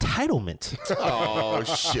 Entitlement. Oh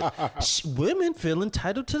shit! Women feel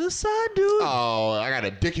entitled to the side dude. Oh, I got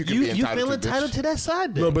a dick. You can be entitled to. You feel entitled to that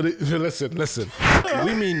side dude. No, but listen.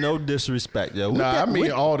 We mean no disrespect, yo. I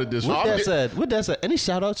mean all the disrespect. With that said, any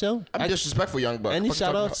shout outs, yo? I'm disrespectful, young buck. Any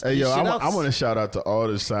shout outs? Hey, yo, I want to shout out to all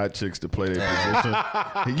the side chicks to play their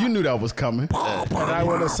position. You knew that was coming. And I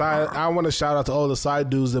want to shout out to all the side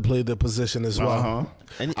dudes that played their position as well.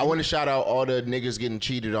 I want to shout out all the niggas getting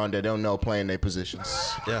cheated on that don't know playing their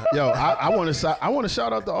positions. Yeah. Yo, I want to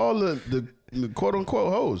shout out to all the quote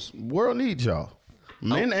unquote hoes. World needs y'all.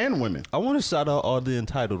 Men and women. I want to shout out all the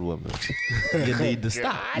entitled women. You need to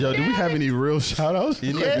stop. Yo, do we have any real shout outs?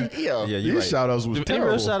 Yeah, these shout outs was terrible.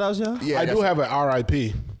 Any real shout outs, yo? Yeah, I do have an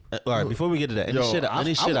RIP. All right, before we get to that, any shit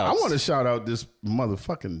outs? I want to shout out this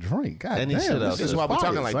motherfucking drink. God Any damn, shit outs? This is why we're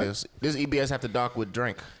talking like son. this. This EBS have to dock with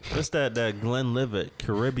drink. What's that Glenlivet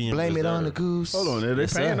Caribbean Blame Reserve? it on the goose. Hold on, are they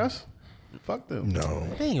Yes, paying sir. us? Fuck them. No.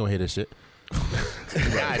 They ain't gonna hear this shit.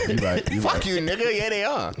 God, fuck you, nigga. Yeah, they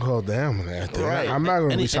are. Oh, damn. Right. I'm not going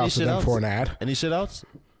to Any reach out to shit them outs? for an ad. Any shit outs?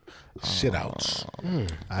 Shit outs.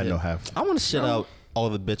 I don't have. I want to shit out all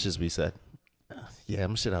the bitches we said. Yeah, I'm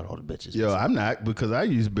gonna shit out all the bitches. Yo, I'm not because I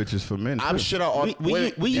use bitches for men. I'm shit out all. I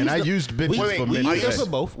used bitches for men. We use them for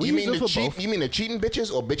both. You mean the cheating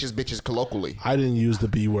bitches or bitches colloquially? I didn't use the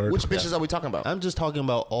B word. Which bitches are we talking about? I'm just talking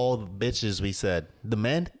about all the bitches we said, the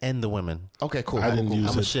men and the women. Okay, cool. I didn't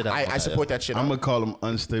use I'm a it. shit out. I support that shit. I'm gonna call them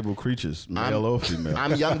unstable creatures, male or female.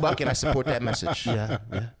 I'm Young Buck and I support that message. Yeah.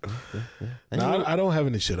 No, I don't have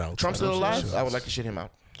any shit outs. Trump's still alive. I would like to shit him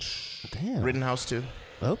out. Damn. Rittenhouse too.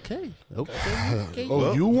 Okay.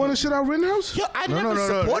 Oh, you want to shit out Rittenhouse? Yo, I never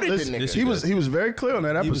supported the nigga. He was very clear on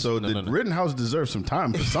that episode that Rittenhouse deserves some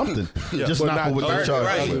time for something, just not for what they're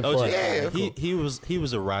charged with. He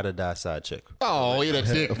was a ride or die side chick. Oh, he a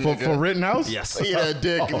dick For Rittenhouse? Yes. He a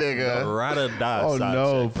dick nigga. Ride or die Oh side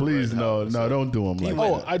no, chick. please no, don't do him like that.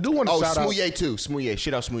 Oh, I do want to shout out. Smoothie too. Smoothie.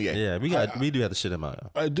 Shit out Smoothie. Yeah, we do have to shit him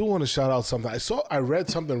out. I do want to shout out something. I read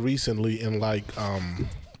something recently in like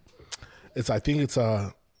I think it's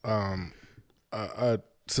a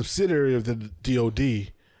subsidiary of the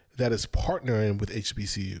DOD that is partnering with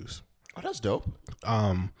HBCUs. Oh, that's dope.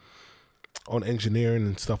 On engineering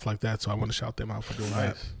and stuff like that. So I want to shout them out for doing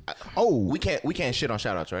that. We can't shit on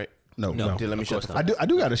shout outs, right? No. Let me shut the I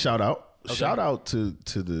do got a shout out. Okay. Shout out to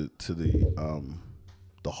the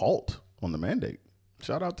halt on the mandate.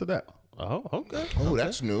 Shout out to that. Oh, okay. Oh,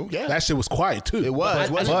 that's new. Yeah, That shit was quiet too. it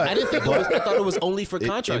was. I didn't think I thought it was only for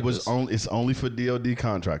contractors. It's only for DOD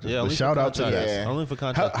contractors. Yeah, but only shout for out to that. contractors. Yeah. Only for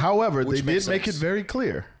contractors. However, Which they makes did make it sense. very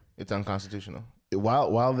clear. It's unconstitutional.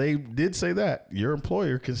 While they did say that, your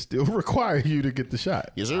employer can still require you to get the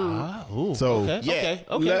shot. Yes, sir. So okay.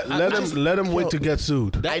 Let them wait to get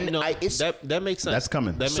sued. That makes sense. That's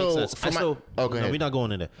coming. That makes So, sense. for No, we're not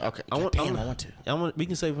going in there. Okay. I want to. We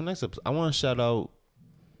can save for next episode. I want to shout out,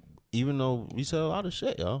 even though we said a lot of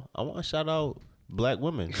shit, yo. I want to shout out black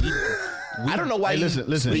women. I don't know why you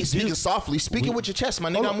listen. speaking softly, speaking with your chest, my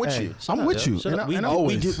nigga. I'm with you. I'm with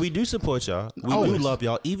you. We do support y'all. We do love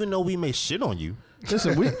y'all, even though we may shit on you.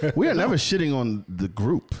 Listen, we are never shitting on the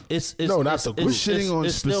group. It's We're shitting on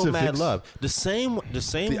it's still mad specifics. love. The same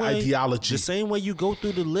way ideology. The same way you go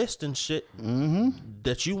through the list and shit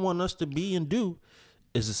that you want us to be and do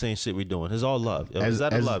is the same shit we doing. It's all love. It's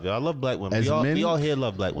out of love, yo. I love black women. We all here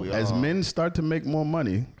love black women. As men start to make more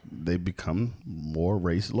money, they become more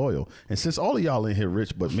race loyal. And since all of y'all in here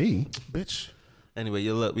rich but me, Bitch. Anyway,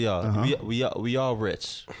 you look, we all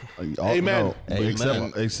rich. Amen.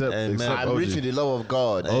 Except I'm OG. rich in the love of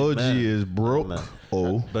God. OG is broke. Amen.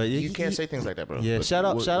 Oh, But You can't say things like that, bro. Yeah, shout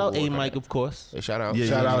out A Mike, of course. Hey, shout out.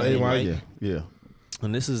 Shout out A Mike. Yeah.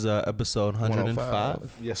 And this is episode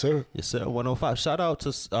 105. Yes, sir. Yes, sir. 105. Shout out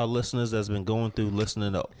to our listeners that's been going through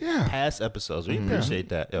listening to past episodes. We appreciate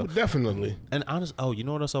that. Yo. Definitely. And honest, you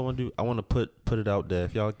know what else I want to do? I want to put it out there.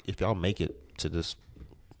 If y'all make it to this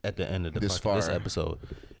at the end of this episode,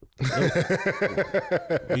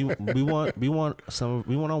 we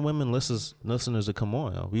want our women listeners to come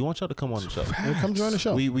on. Yo. We want y'all to come on the show. Come join the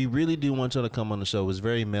show. We really do want y'all to come on the show. It's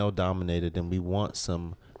very male dominated, and we want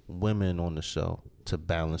some women on the show to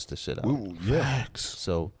balance the shit out.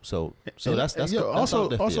 So that's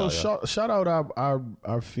also shout out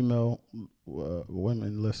our female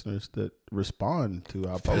women listeners that respond to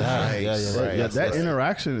our posts. That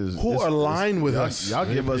interaction is Who align with us. Y'all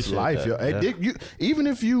give us life. Even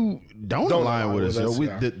if you don't align with us,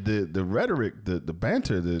 the rhetoric, the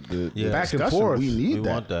banter, the back and forth. We need we that.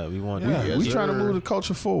 want that. We want We that. trying to move the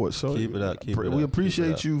culture forward. So keep it up. We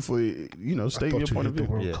appreciate you for stating your point of view.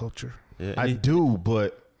 The world culture. Yeah, I do,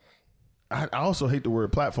 but I also hate the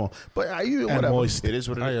word platform. But whatever. Moist. It is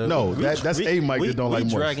what it is. No, that's A Mike that don't like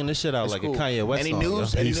moist. We dragging this shit out like cool. a Kanye West Any song,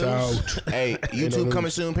 news? yo. Any Peace news? out. Hey, YouTube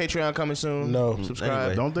coming soon. Patreon coming soon. No. Subscribe.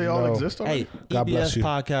 Anyway. Don't they all No. exist already? Hey, God bless EBS you.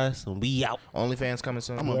 podcast, and we out. OnlyFans coming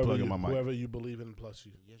soon. I'm unplugging my mic. Whoever you believe in, plus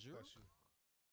you. Yes, sir.